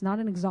of you. This is not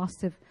an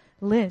exhaustive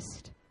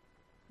list.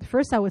 The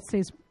first I would say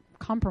is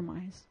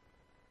compromise.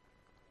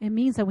 It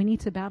means that we need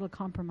to battle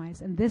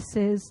compromise. And this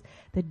is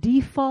the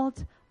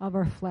default of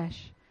our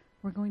flesh.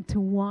 We're going to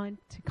want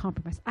to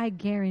compromise. I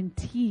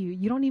guarantee you,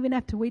 you don't even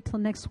have to wait till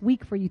next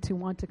week for you to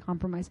want to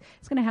compromise.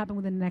 It's going to happen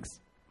within the next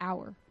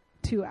hour,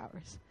 2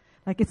 hours.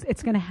 Like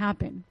it's going to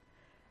happen.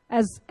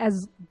 As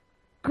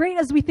great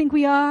as we think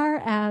we are,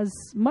 as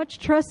much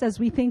trust as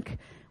we think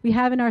we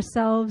have in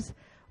ourselves,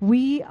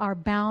 we are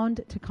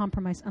bound to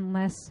compromise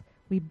unless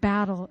we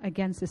battle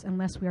against this,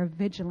 unless we are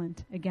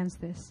vigilant against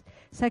this.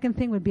 Second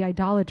thing would be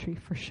idolatry,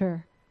 for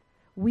sure.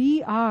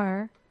 We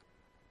are,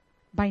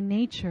 by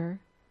nature,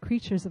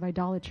 creatures of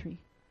idolatry.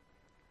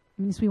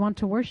 It means we want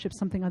to worship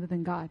something other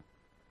than God.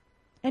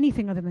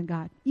 Anything other than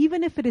God.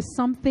 Even if it is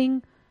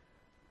something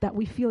that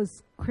we feel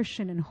is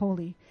Christian and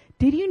holy.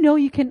 Did you know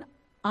you can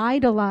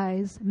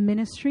idolize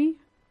ministry?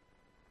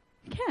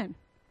 You can.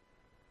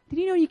 Did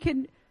you know you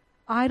can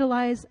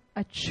idolize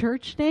a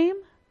church name?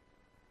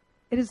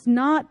 It is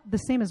not the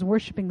same as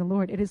worshiping the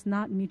Lord. It is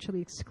not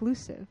mutually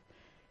exclusive.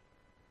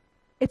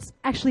 It's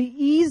actually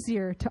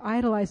easier to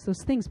idolize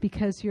those things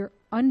because you're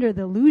under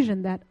the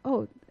illusion that,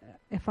 oh,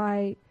 if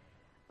I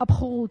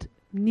uphold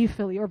New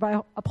Philly, or if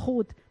I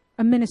uphold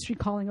a ministry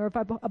calling, or if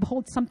I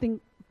uphold something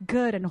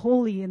good and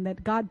holy and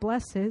that God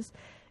blesses,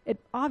 it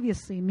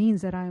obviously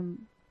means that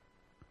I'm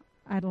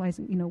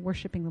idolizing,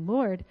 worshiping the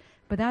Lord.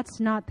 But that's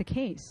not the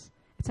case.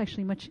 It's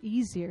actually much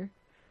easier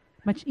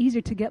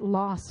to get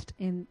lost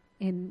in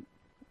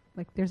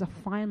like there's a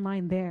fine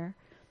line there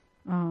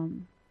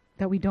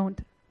that we don't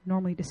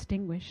normally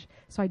distinguish.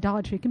 So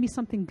idolatry, it can be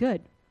something good.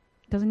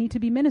 It doesn't need to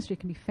be ministry. It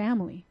can be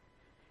family.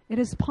 It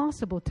is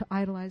possible to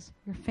idolize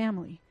your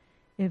family.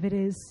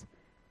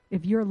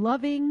 If you're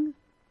loving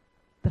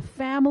the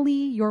family,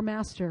 your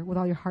master, with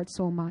all your heart,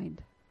 soul,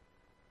 mind.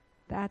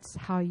 that's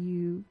how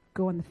you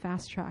go on the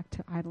fast track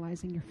to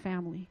idolizing your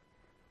family.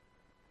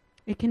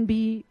 It can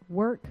be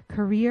work,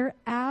 career,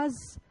 as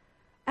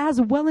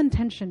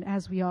well-intentioned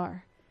as we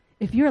are.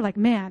 If you're like,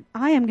 man,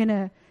 I am going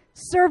to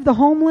serve the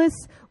homeless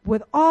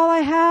with all I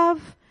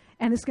have,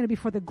 and it's going to be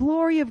for the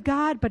glory of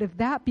God, but if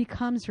that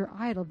becomes your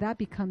idol, that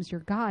becomes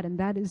your God, and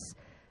that is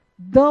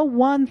the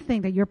one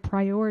thing that you're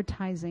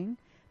prioritizing,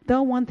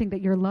 the one thing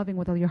that you're loving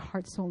with all your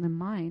heart, soul, and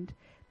mind,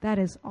 that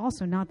is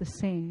also not the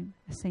same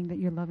as saying that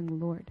you're loving the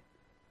Lord.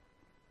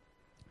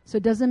 So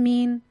it doesn't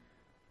mean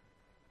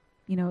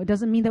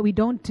that we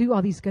don't do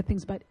all these good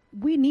things, but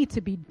we need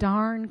to be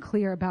darn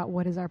clear about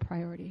what is our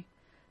priority.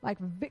 Like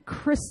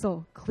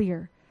crystal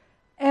clear.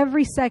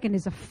 Every second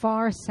is a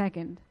far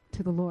second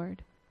to the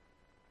Lord.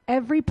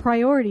 Every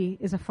priority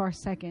is a far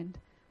second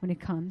when it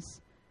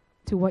comes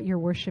to what you're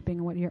worshiping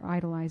and what you're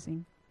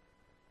idolizing.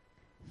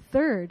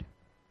 Third,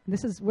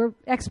 we're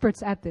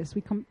experts at this.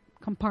 We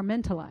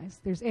compartmentalize.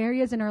 There's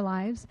areas in our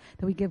lives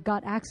that we give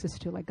God access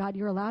to. Like, God,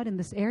 you're allowed in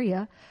this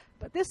area,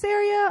 but this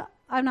area,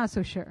 I'm not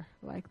so sure.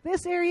 Like,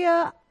 this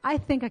area, I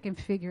think I can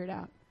figure it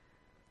out.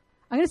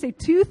 I'm going to say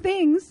 2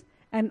 things,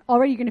 and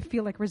already you're going to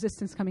feel like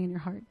resistance coming in your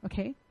heart.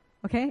 Okay?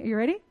 Okay? Are you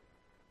ready?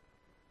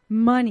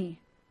 Money.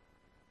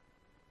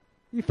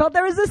 You felt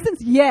that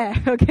resistance? Yeah.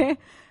 Okay?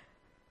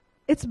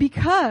 It's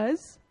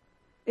because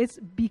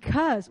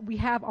we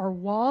have our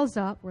walls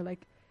up. We're like,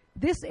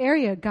 this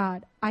area,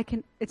 God,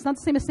 it's not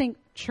the same as saying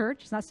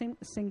church. It's not the same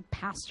as saying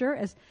pastor.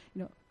 As,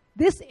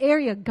 this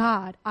area,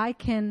 God, I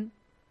can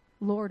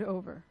lord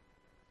over.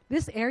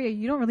 This area,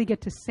 you don't really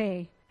get to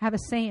have a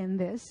say in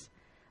this.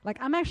 Like,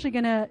 I'm actually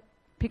going to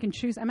pick and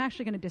choose. I'm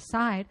actually going to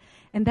decide.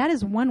 And that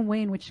is one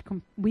way in which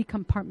we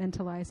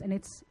compartmentalize. And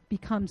it's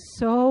become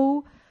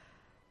so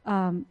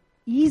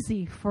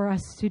easy for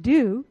us to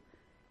do.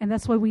 And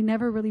that's why we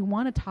never really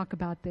want to talk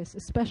about this,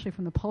 especially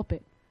from the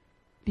pulpit.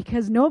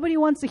 Because nobody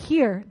wants to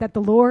hear that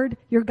the Lord,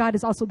 your God,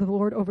 is also the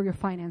Lord over your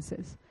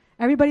finances.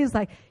 Everybody's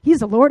like, he's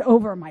the Lord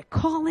over my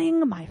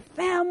calling, my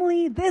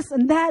family, this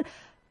and that.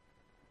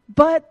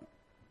 But,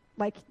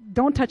 like,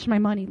 don't touch my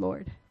money,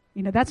 Lord.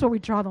 That's where we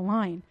draw the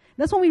line.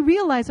 That's when we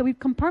realize that we've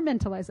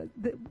compartmentalized it.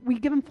 That we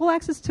give him full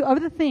access to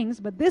other things,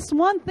 but this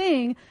one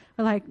thing,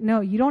 we're like,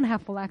 no, you don't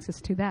have full access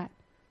to that.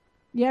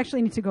 You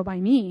actually need to go by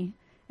me,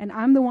 and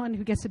I'm the one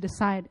who gets to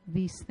decide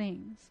these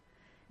things.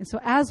 And so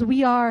as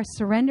we are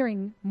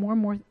surrendering more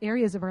and more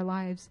areas of our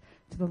lives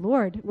to the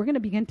Lord, we're going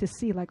to begin to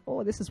see, like,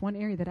 oh, this is one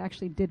area that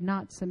actually did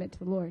not submit to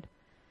the Lord.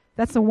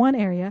 That's the one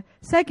area.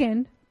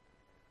 Second,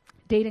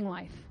 dating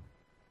life.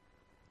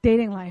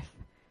 Dating life.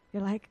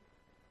 You're like,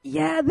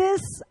 yeah,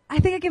 I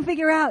think I can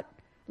figure out.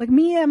 Like,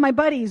 me and my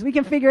buddies, we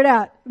can figure it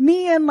out.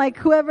 Me and, like,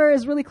 whoever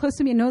is really close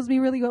to me and knows me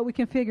really well, we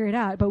can figure it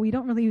out. But I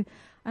don't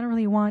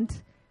really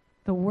want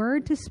the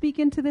word to speak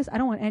into this. I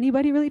don't want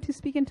anybody really to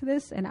speak into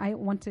this, and I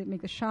want to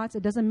make the shots.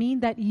 It doesn't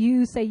mean that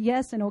you say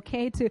yes and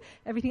okay to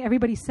everything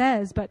everybody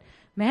says, but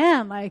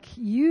man, like,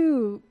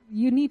 you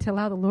need to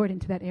allow the Lord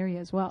into that area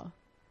as well.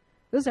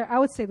 I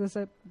would say those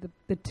are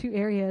the 2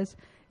 areas.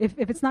 If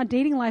it's not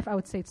dating life, I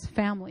would say it's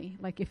family.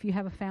 Like, if you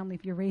have a family,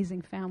 if you're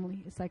raising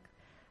family, it's like,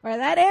 all right,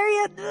 that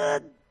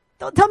area,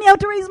 don't tell me how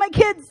to raise my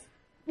kids,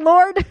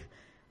 Lord.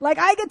 Like,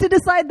 I get to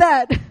decide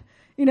that,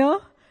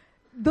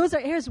 Those are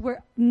areas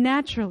where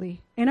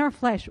naturally, in our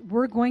flesh,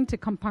 we're going to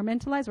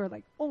compartmentalize. We're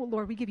like, oh,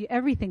 Lord, we give you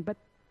everything. But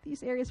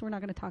these areas we're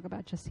not going to talk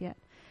about just yet.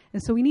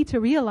 And so we need to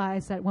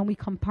realize that when we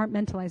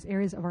compartmentalize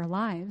areas of our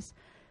lives,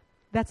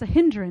 that's a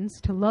hindrance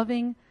to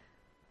loving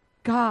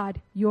God,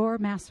 your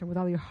master, with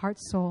all your heart,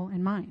 soul,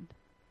 and mind.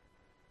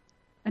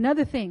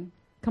 Another thing,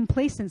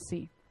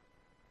 complacency.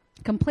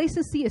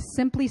 Complacency is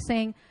simply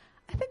saying,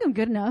 I think I'm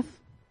good enough.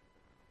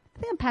 I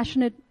think I'm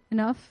passionate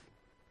enough.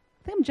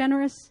 I think I'm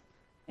generous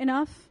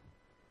enough.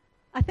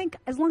 I think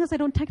as long as I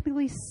don't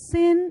technically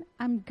sin,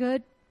 I'm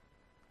good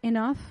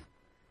enough.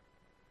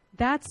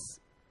 That's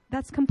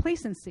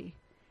complacency.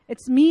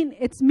 It's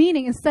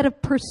meaning instead of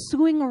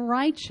pursuing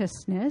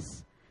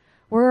righteousness,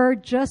 we're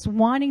just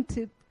wanting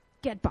to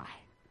get by.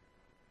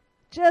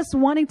 Just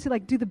wanting to,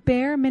 like, do the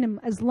bare minimum.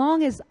 As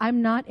long as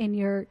I'm not in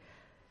your,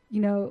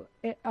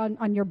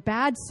 on your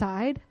bad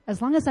side,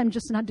 as long as I'm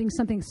just not doing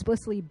something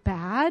explicitly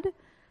bad,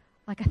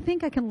 like, I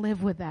think I can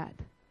live with that.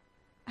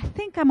 I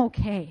think I'm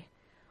okay.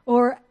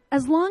 Or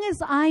as long as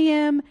I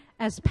am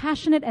as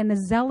passionate and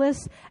as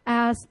zealous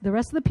as the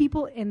rest of the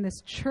people in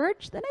this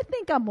church, then I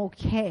think I'm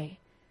okay.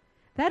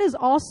 That is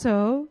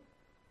also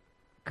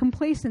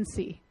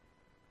complacency.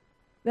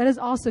 That is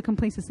also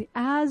complacency.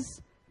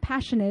 As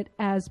passionate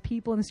as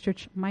people in this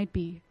church might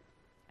be,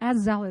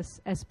 as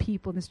zealous as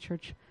people in this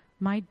church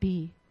might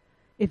be,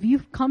 if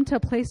you've come to a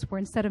place where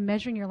instead of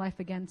measuring your life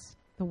against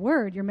the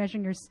word, you're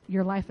measuring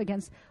your life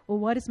against, well,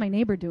 what is my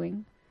neighbor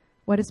doing?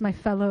 What is my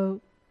fellow,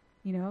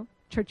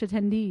 church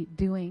attendee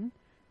doing?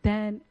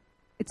 Then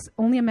it's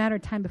only a matter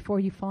of time before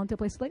you fall into a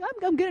place like,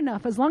 I'm good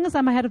enough. As long as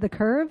I'm ahead of the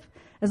curve,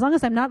 as long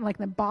as I'm not like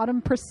the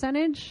bottom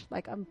percentage,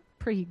 like I'm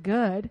pretty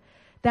good,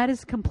 that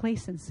is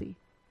complacency.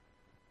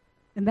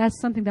 And that's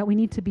something that we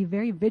need to be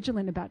very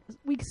vigilant about.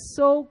 We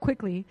so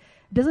quickly,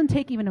 it doesn't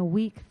take even a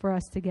week for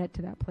us to get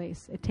to that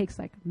place. It takes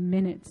like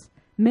minutes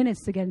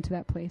to get into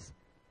that place.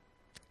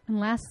 And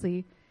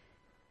lastly,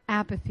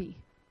 apathy.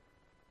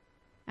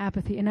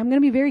 Apathy. And I'm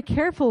going to be very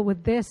careful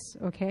with this,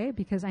 okay?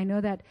 Because I know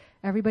that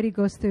everybody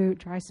goes through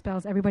dry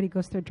spells. Everybody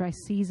goes through a dry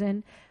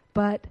season.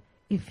 But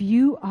if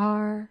you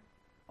are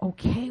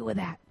okay with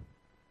that,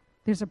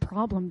 there's a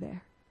problem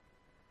there.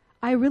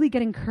 I really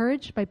get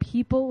encouraged by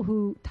people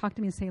who talk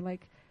to me and say,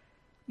 like,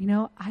 you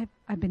know,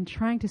 I've been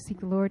trying to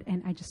seek the Lord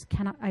and I just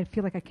cannot, I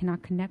feel like I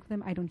cannot connect with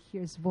them. I don't hear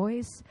his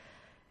voice.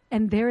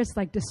 And there is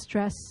like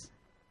distress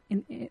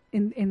in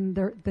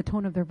the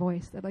tone of their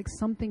voice, that like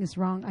something is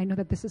wrong. I know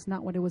that this is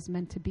not what it was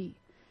meant to be.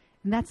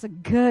 And that's a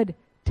good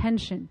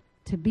tension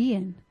to be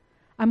in.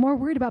 I'm more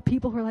worried about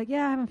people who are like,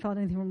 yeah, I haven't felt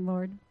anything from the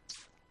Lord.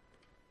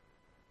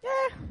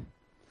 Yeah.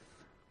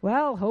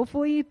 Well,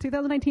 hopefully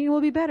 2019 will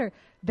be better.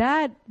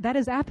 That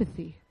is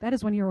apathy. That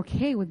is when you're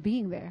okay with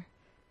being there.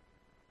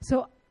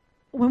 So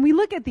when we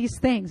look at these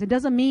things, it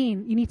doesn't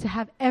mean you need to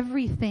have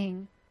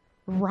everything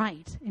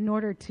right in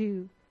order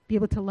to be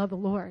able to love the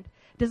Lord.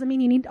 It doesn't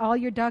mean you need all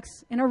your ducks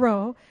in a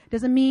row. It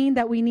doesn't mean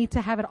that we need to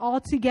have it all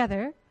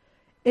together.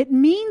 It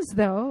means,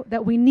 though,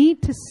 that we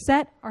need to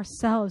set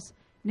ourselves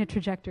in a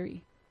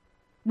trajectory.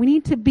 We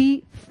need to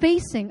be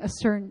facing a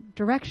certain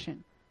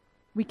direction.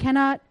 We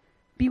cannot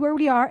be where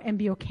we are and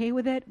be okay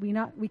with it.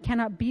 We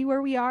cannot be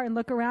where we are and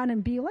look around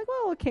and be like,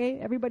 well, okay,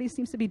 everybody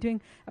seems to be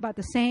doing about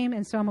the same,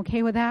 and so I'm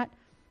okay with that.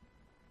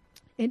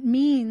 It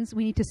means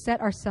we need to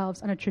set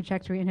ourselves on a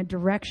trajectory, in a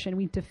direction.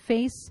 We need to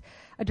face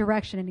a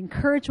direction and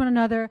encourage one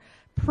another,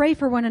 pray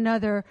for one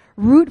another,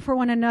 root for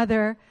one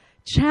another,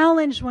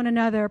 challenge one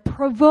another,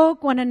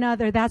 provoke one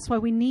another. That's why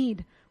we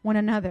need one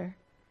another.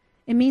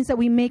 It means that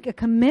we make a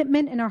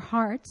commitment in our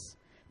hearts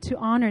to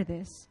honor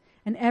this.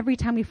 And every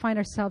time we find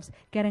ourselves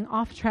getting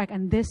off track,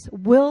 and this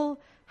will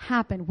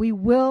happen, we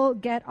will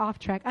get off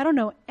track. I don't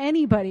know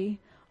anybody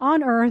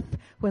on earth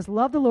who has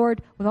loved the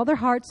Lord with all their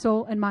heart,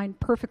 soul, and mind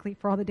perfectly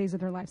for all the days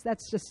of their lives.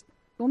 That's just,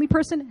 the only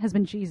person has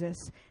been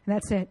Jesus, and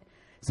that's it.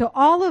 So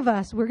all of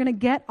us, we're going to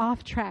get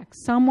off track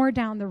somewhere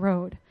down the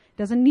road. It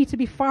doesn't need to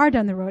be far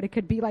down the road. It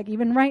could be like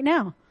even right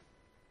now.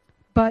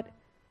 But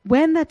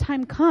when that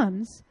time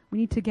comes, we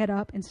need to get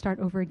up and start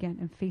over again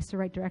and face the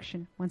right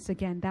direction. Once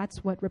again,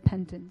 that's what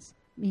repentance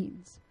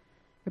means.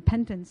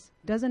 Repentance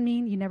doesn't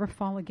mean you never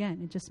fall again.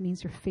 It just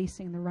means you're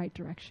facing the right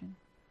direction.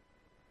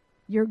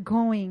 You're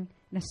going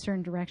in a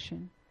certain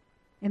direction.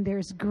 And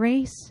there's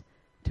grace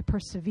to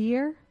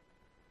persevere,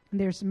 and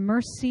there's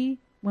mercy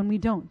when we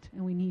don't,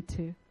 and we need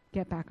to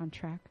get back on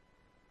track.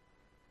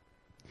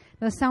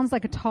 Now, that sounds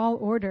like a tall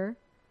order,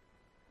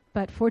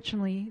 but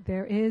fortunately,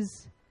 there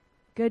is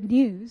good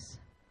news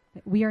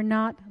that we are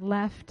not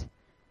left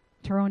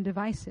to our own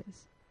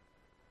devices.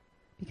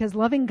 Because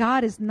loving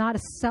God is not a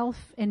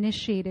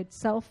self-initiated,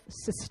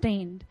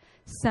 self-sustained,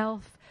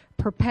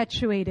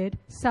 self-perpetuated,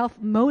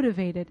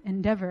 self-motivated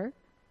endeavor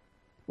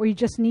where you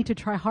just need to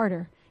try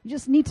harder. You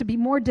just need to be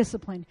more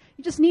disciplined.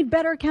 You just need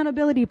better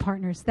accountability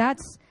partners.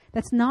 That's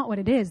not what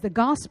it is. The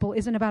gospel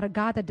isn't about a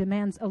God that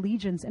demands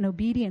allegiance and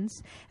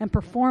obedience and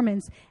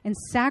performance and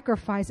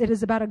sacrifice. It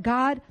is about a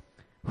God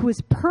who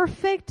is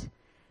perfect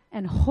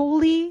and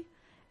holy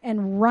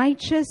and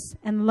righteous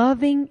and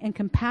loving and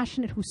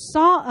compassionate, who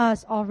saw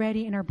us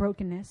already in our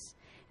brokenness,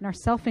 in our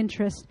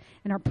self-interest,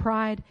 in our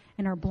pride,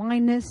 in our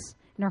blindness,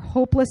 in our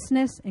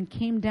hopelessness, and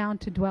came down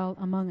to dwell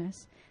among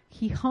us.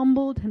 He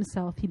humbled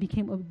himself. He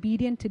became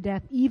obedient to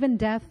death, even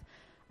death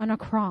on a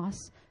cross,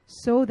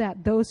 so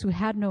that those who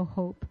had no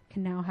hope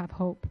can now have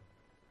hope.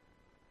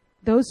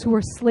 Those who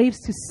were slaves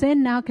to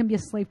sin now can be a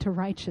slave to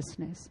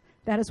righteousness.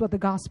 That is what the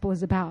gospel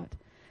is about.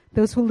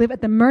 Those who live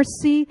at the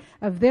mercy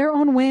of their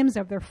own whims,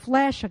 of their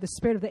flesh, of the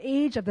spirit of the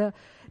age, of the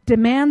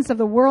demands of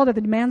the world, of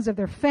the demands of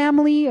their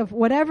family, of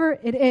whatever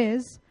it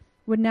is,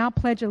 would now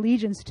pledge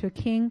allegiance to a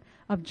king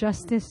of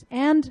justice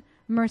and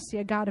mercy,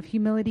 a God of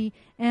humility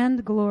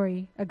and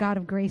glory, a God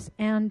of grace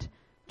and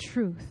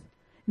truth.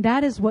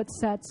 That is what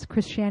sets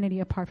Christianity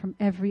apart from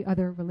every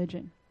other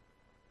religion.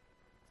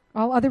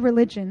 All other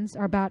religions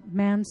are about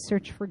man's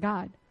search for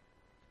God.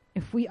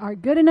 If we are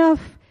good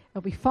enough,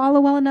 if we follow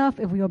well enough,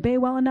 if we obey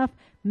well enough,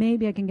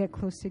 maybe I can get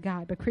close to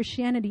God. But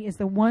Christianity is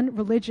the one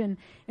religion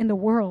in the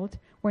world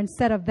where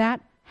instead of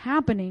that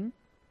happening,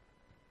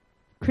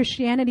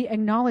 Christianity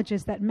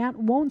acknowledges that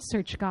man won't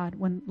search God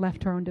when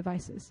left to our own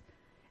devices.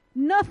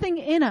 Nothing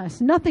in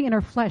us, nothing in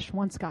our flesh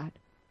wants God.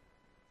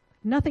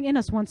 Nothing in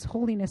us wants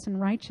holiness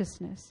and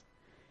righteousness.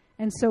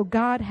 And so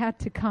God had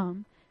to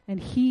come and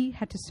he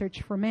had to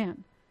search for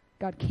man.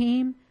 God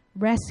came,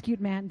 rescued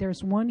man.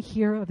 There's one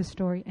hero of the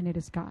story, and it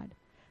is God.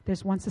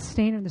 There's one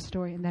sustainer in the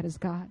story, and that is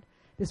God.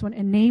 There's one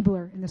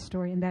enabler in the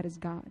story, and that is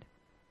God.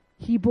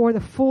 He bore the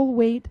full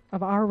weight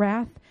of our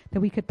wrath that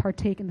we could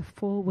partake in the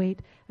full weight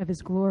of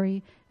his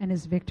glory and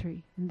his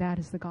victory. And that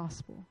is the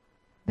gospel.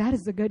 That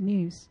is the good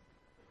news.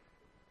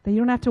 That you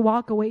don't have to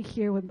walk away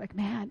here with like,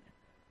 man,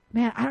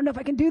 I don't know if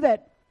I can do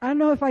that. I don't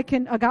know if I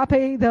can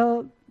agape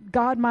the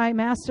God my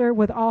master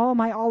with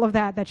all of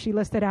that she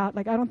listed out.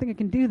 Like, I don't think I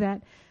can do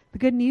that. The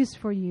good news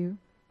for you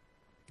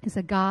is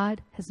that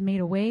God has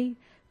made a way.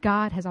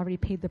 God has already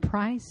paid the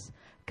price.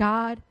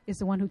 God is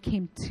the one who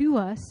came to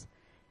us.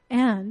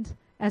 And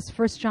as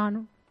 1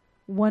 John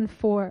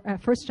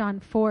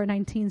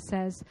 4:19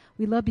 says,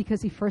 we love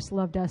because he first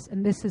loved us.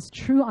 And this is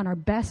true on our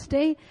best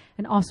day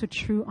and also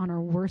true on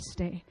our worst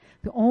day.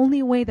 The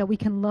only way that we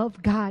can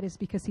love God is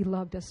because he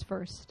loved us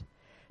first.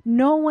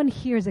 No one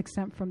here is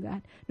exempt from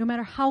that. No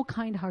matter how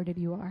kind-hearted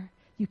you are,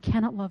 you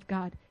cannot love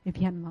God if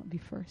he hadn't loved you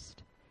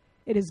first.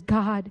 It is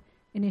God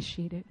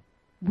initiated.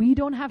 We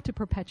don't have to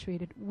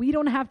perpetuate it. We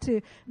don't have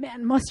to,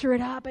 muster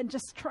it up and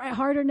just try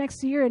harder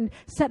next year and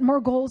set more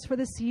goals for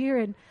this year.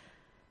 And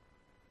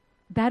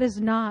that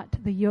is not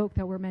the yoke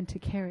that we're meant to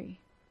carry.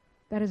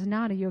 That is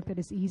not a yoke that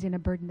is easy and a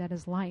burden that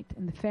is light.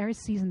 And the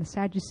Pharisees and the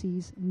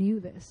Sadducees knew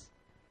this.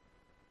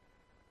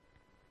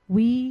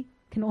 We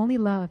can only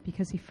love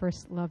because he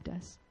first loved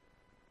us.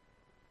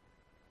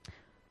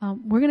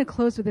 We're going to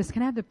close with this.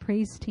 Can I have the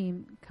praise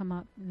team come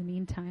up in the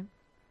meantime?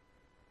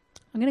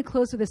 I'm going to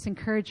close with this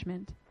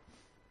encouragement.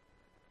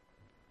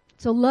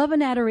 So love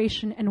and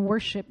adoration and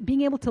worship,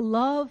 being able to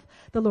love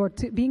the Lord,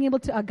 being able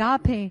to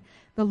agape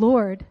the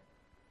Lord,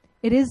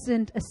 it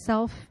isn't a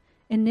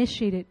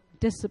self-initiated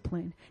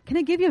discipline. Can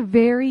I give you a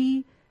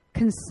very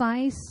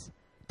concise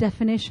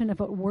definition of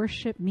what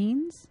worship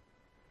means?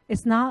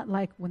 It's not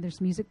like when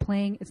there's music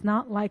playing. It's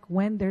not like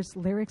when there's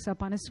lyrics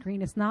up on a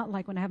screen. It's not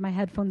like when I have my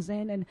headphones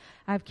in and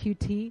I have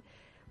QT.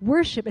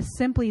 Worship is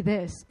simply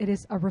this. It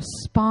is a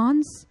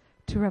response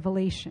to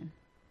revelation.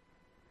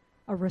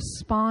 A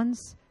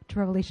response to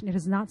revelation. It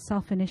is not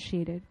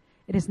self-initiated.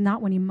 It is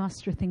not when you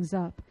muster things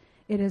up.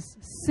 It is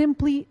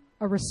simply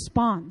a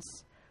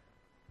response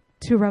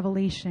to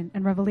revelation.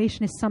 And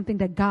revelation is something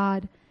that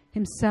God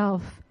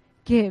himself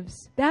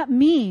gives. That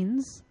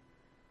means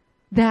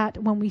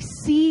that when we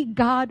see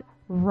God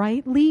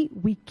rightly,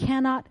 we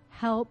cannot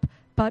help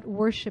but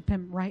worship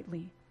him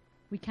rightly.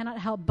 We cannot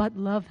help but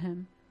love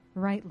him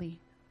rightly.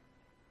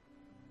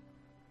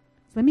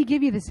 So let me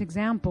give you this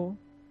example.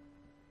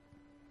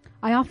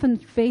 I often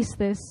face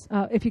this.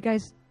 If you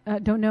guys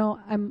don't know,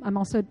 I'm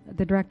also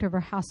the director of our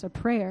House of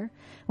Prayer.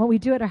 What we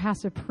do at our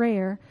House of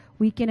Prayer,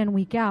 week in and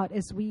week out,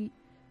 is we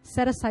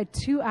set aside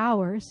 2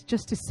 hours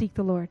just to seek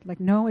the Lord.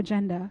 Like, no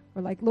agenda.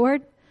 We're like,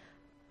 Lord,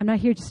 I'm not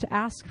here just to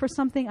ask for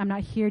something. I'm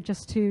not here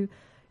just to,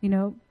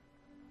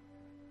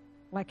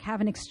 like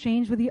have an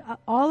exchange with you.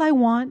 All I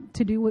want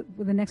to do with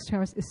the next 2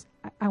 hours is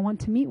I want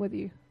to meet with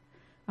you.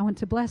 I want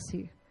to bless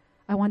you.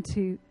 I want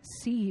to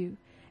see you.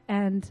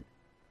 And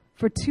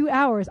for 2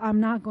 hours, I'm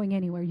not going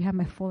anywhere. You have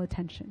my full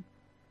attention.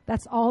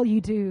 That's all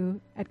you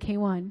do at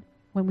K1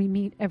 when we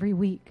meet every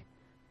week.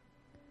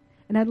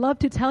 And I'd love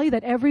to tell you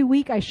that every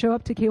week I show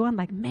up to K1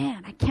 like,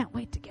 man, I can't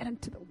wait to get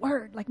into the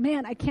Word. Like,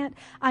 man, I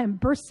am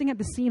bursting at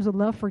the seams with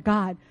love for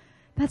God.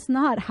 That's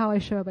not how I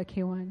show up at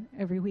K1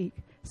 every week.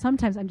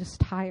 Sometimes I'm just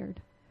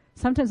tired.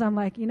 Sometimes I'm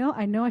like,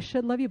 I know I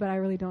should love you, but I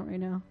really don't right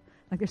now.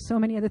 Like, there's so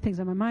many other things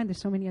on my mind.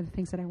 There's so many other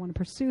things that I want to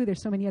pursue.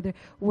 There's so many other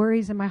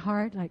worries in my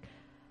heart. Like,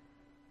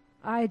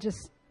 can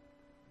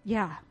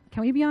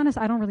we be honest?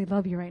 I don't really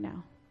love you right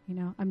now.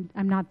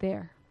 I'm not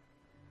there.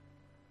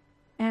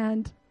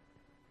 And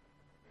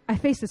I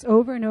face this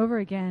over and over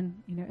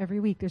again, every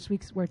week. There's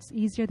weeks where it's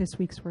easier, there's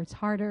weeks where it's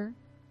harder.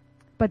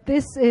 But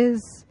this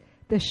is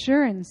the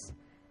assurance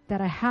that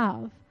I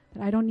have,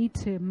 that I don't need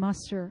to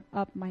muster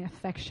up my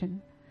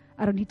affection.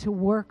 I don't need to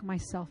work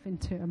myself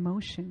into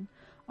emotion.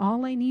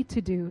 All I need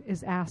to do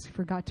is ask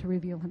for God to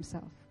reveal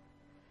himself.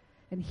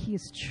 And he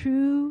is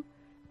true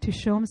to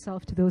show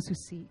himself to those who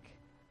seek.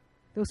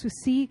 Those who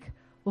seek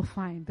will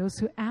find. Those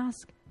who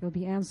ask will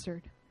be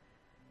answered.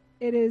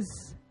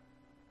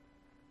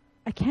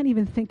 I can't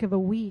even think of a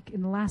week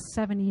in the last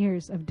 7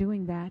 years of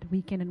doing that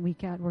week in and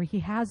week out where he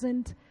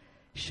hasn't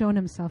shown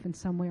himself in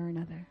some way or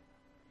another.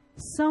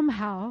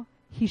 Somehow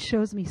he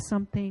shows me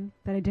something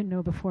that I didn't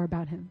know before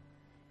about him.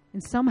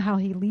 And somehow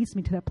he leads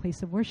me to that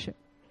place of worship.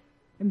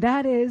 And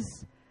that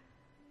is,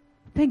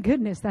 thank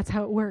goodness that's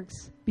how it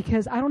works.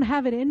 Because I don't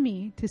have it in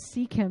me to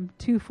seek him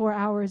 2-4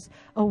 hours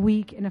a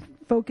week in a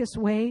focused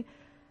way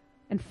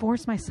and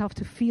force myself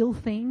to feel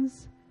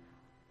things.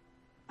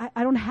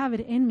 I don't have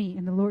it in me,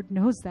 and the Lord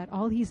knows that.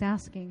 All he's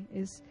asking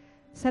is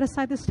set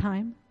aside this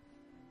time,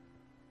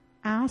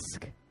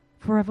 ask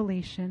for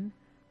revelation,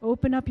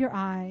 open up your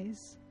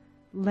eyes,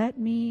 let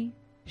me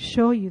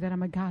show you that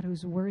I'm a God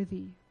who's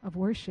worthy of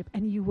worship,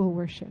 and you will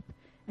worship,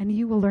 and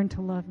you will learn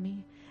to love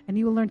me, and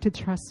you will learn to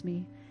trust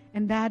me.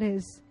 And that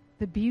is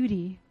the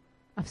beauty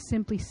of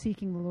simply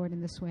seeking the Lord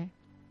in this way.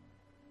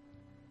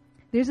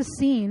 There's a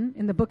scene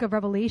in the book of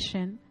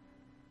Revelation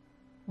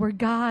where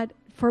God,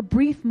 for a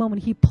brief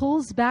moment, he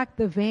pulls back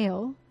the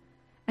veil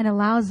and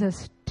allows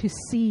us to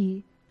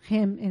see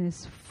him in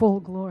his full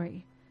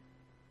glory.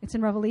 It's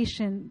in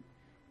Revelation.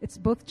 It's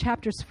both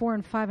chapters 4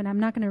 and 5, and I'm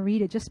not going to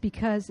read it just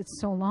because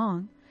it's so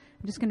long.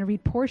 I'm just going to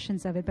read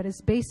portions of it, but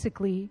it's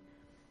basically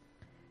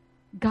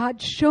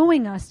God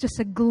showing us just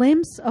a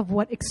glimpse of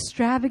what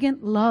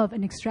extravagant love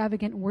and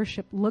extravagant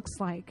worship looks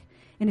like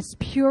in its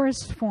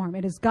purest form.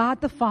 It is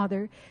God the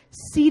Father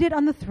seated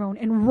on the throne,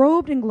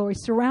 enrobed in glory,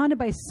 surrounded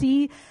by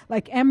sea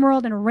like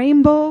emerald and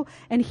rainbow,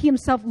 and he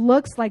himself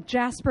looks like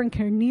jasper and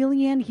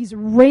carnelian. He's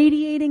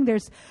radiating.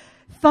 There's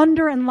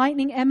thunder and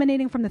lightning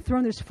emanating from the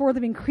throne. There's 4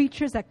 living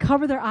creatures that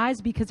cover their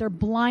eyes because they're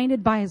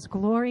blinded by his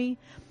glory.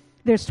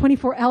 There's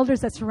 24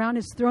 elders that surround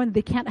his throne.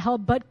 They can't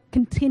help but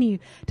continue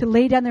to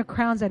lay down their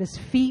crowns at his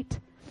feet.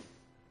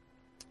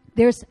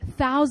 There's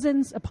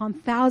thousands upon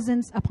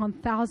thousands upon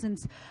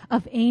thousands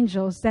of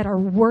angels that are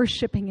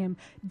worshiping him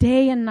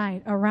day and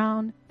night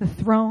around the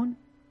throne.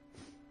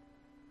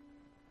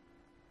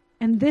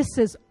 And this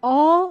is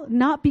all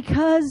not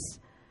because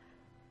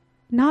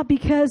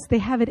they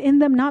have it in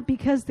them, not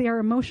because they are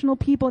emotional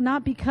people,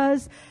 not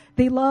because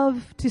they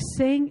love to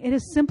sing. It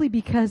is simply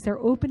because they're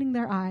opening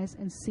their eyes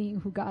and seeing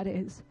who God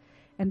is.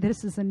 And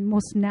this is the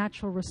most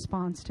natural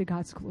response to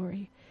God's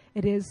glory.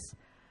 It is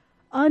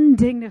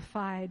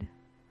undignified,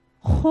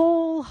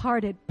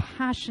 wholehearted,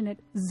 passionate,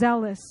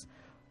 zealous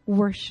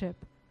worship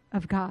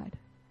of God.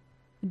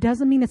 It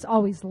doesn't mean it's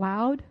always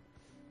loud.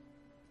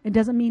 It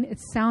doesn't mean it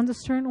sounds a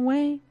certain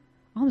way.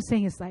 All I'm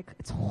saying is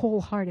it's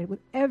wholehearted. With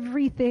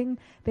everything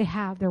they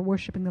have, they're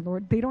worshiping the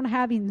Lord. They don't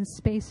have even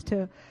space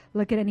to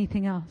look at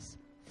anything else.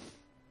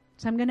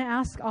 So I'm going to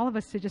ask all of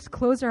us to just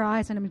close our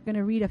eyes, and I'm going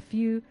to read a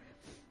few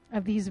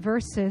of these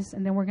verses,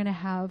 and then we're going to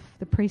have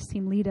the praise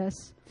team lead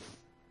us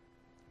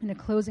in a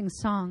closing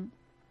song.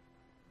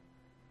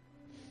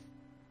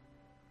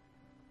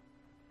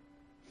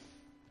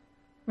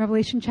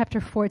 Revelation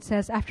chapter 4, it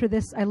says, "After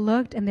this I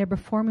looked, and there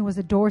before me was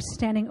a door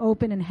standing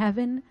open in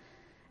heaven.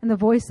 And the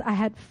voice I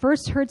had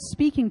first heard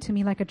speaking to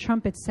me like a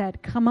trumpet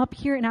said, 'Come up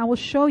here, and I will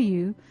show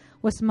you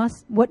what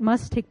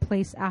must take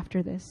place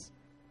after this.'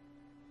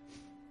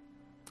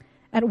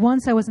 At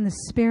once I was in the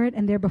Spirit,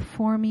 and there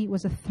before me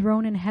was a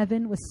throne in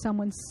heaven with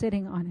someone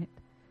sitting on it.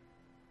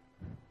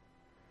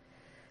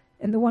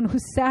 And the one who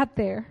sat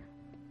there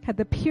had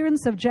the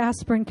appearance of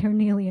jasper and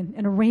carnelian,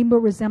 and a rainbow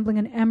resembling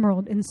an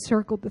emerald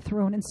encircled the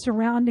throne. And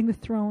surrounding the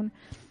throne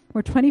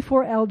were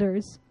 24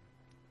 elders.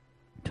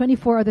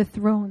 24 are the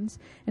thrones,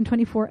 and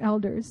 24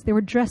 elders. They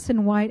were dressed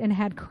in white and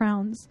had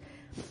crowns.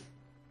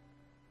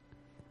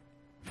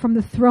 From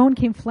the throne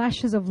came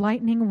flashes of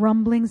lightning,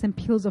 rumblings, and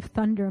peals of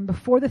thunder. And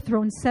before the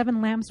throne,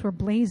 7 lamps were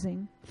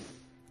blazing.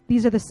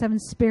 These are the 7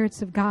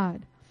 spirits of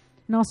God.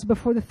 And also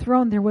before the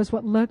throne, there was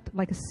what looked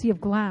like a sea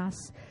of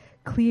glass,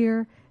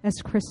 clear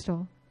as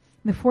crystal.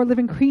 And the 4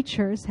 living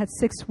creatures had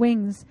 6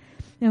 wings.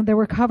 They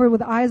were covered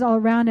with eyes all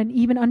around and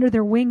even under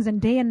their wings.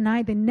 And day and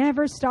night, they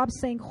never stopped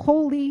saying,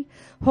 'Holy,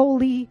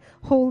 holy,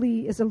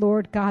 holy is the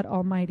Lord God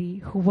Almighty,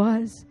 who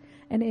was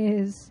and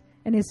is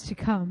to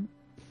come.'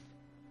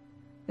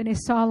 Then I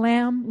saw a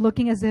lamb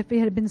looking as if it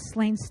had been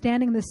slain,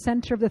 standing in the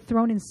center of the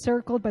throne,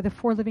 encircled by the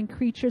 4 living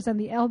creatures and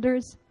the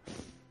elders.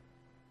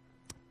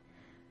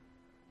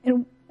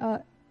 And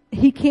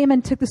he came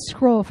and took the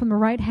scroll from the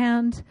right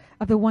hand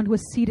of the one who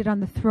was seated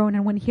on the throne.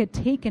 And when he had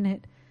taken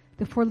it,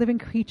 the 4 living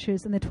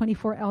creatures and the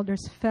 24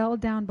 elders fell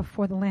down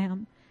before the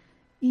Lamb.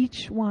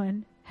 Each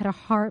one had a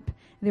harp,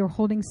 and they were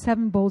holding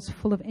 7 bowls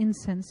full of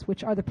incense,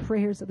 which are the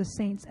prayers of the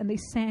saints. And they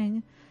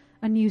sang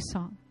a new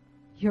song.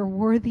 'You're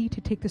worthy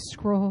to take the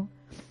scroll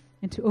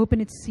and to open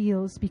its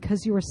seals,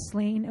 because you were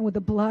slain, and with the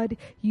blood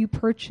you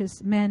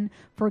purchased men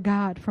for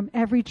God from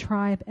every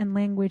tribe and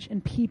language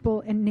and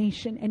people and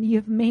nation, and you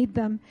have made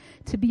them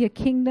to be a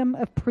kingdom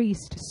of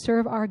priests to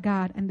serve our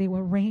God, and they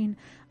will reign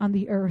on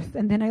the earth.'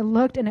 And then I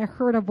looked, and I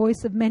heard a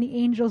voice of many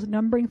angels,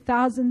 numbering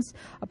thousands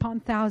upon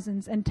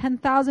thousands, and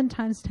 10,000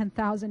 times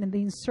 10,000, and they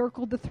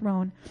encircled the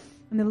throne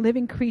and the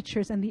living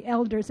creatures and the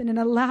elders, and in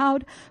a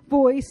loud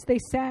voice they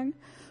sang,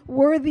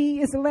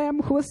 'Worthy is the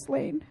Lamb who was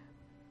slain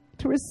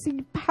to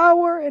receive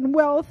power and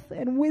wealth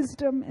and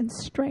wisdom and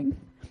strength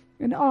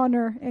and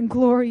honor and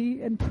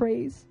glory and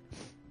praise.'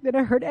 Then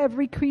I heard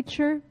every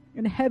creature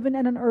in heaven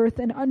and on earth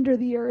and under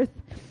the earth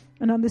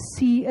and on the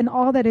sea and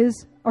all that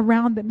is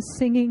around them,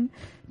 singing,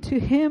 'To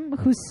him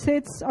who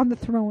sits on the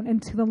throne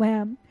and to the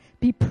Lamb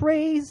be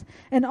praise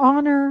and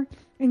honor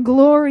and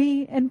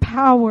glory and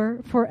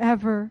power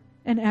forever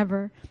and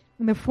ever.'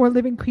 And the 4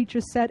 living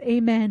creatures said,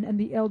 'Amen.' And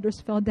the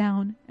elders fell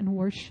down and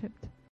worshipped.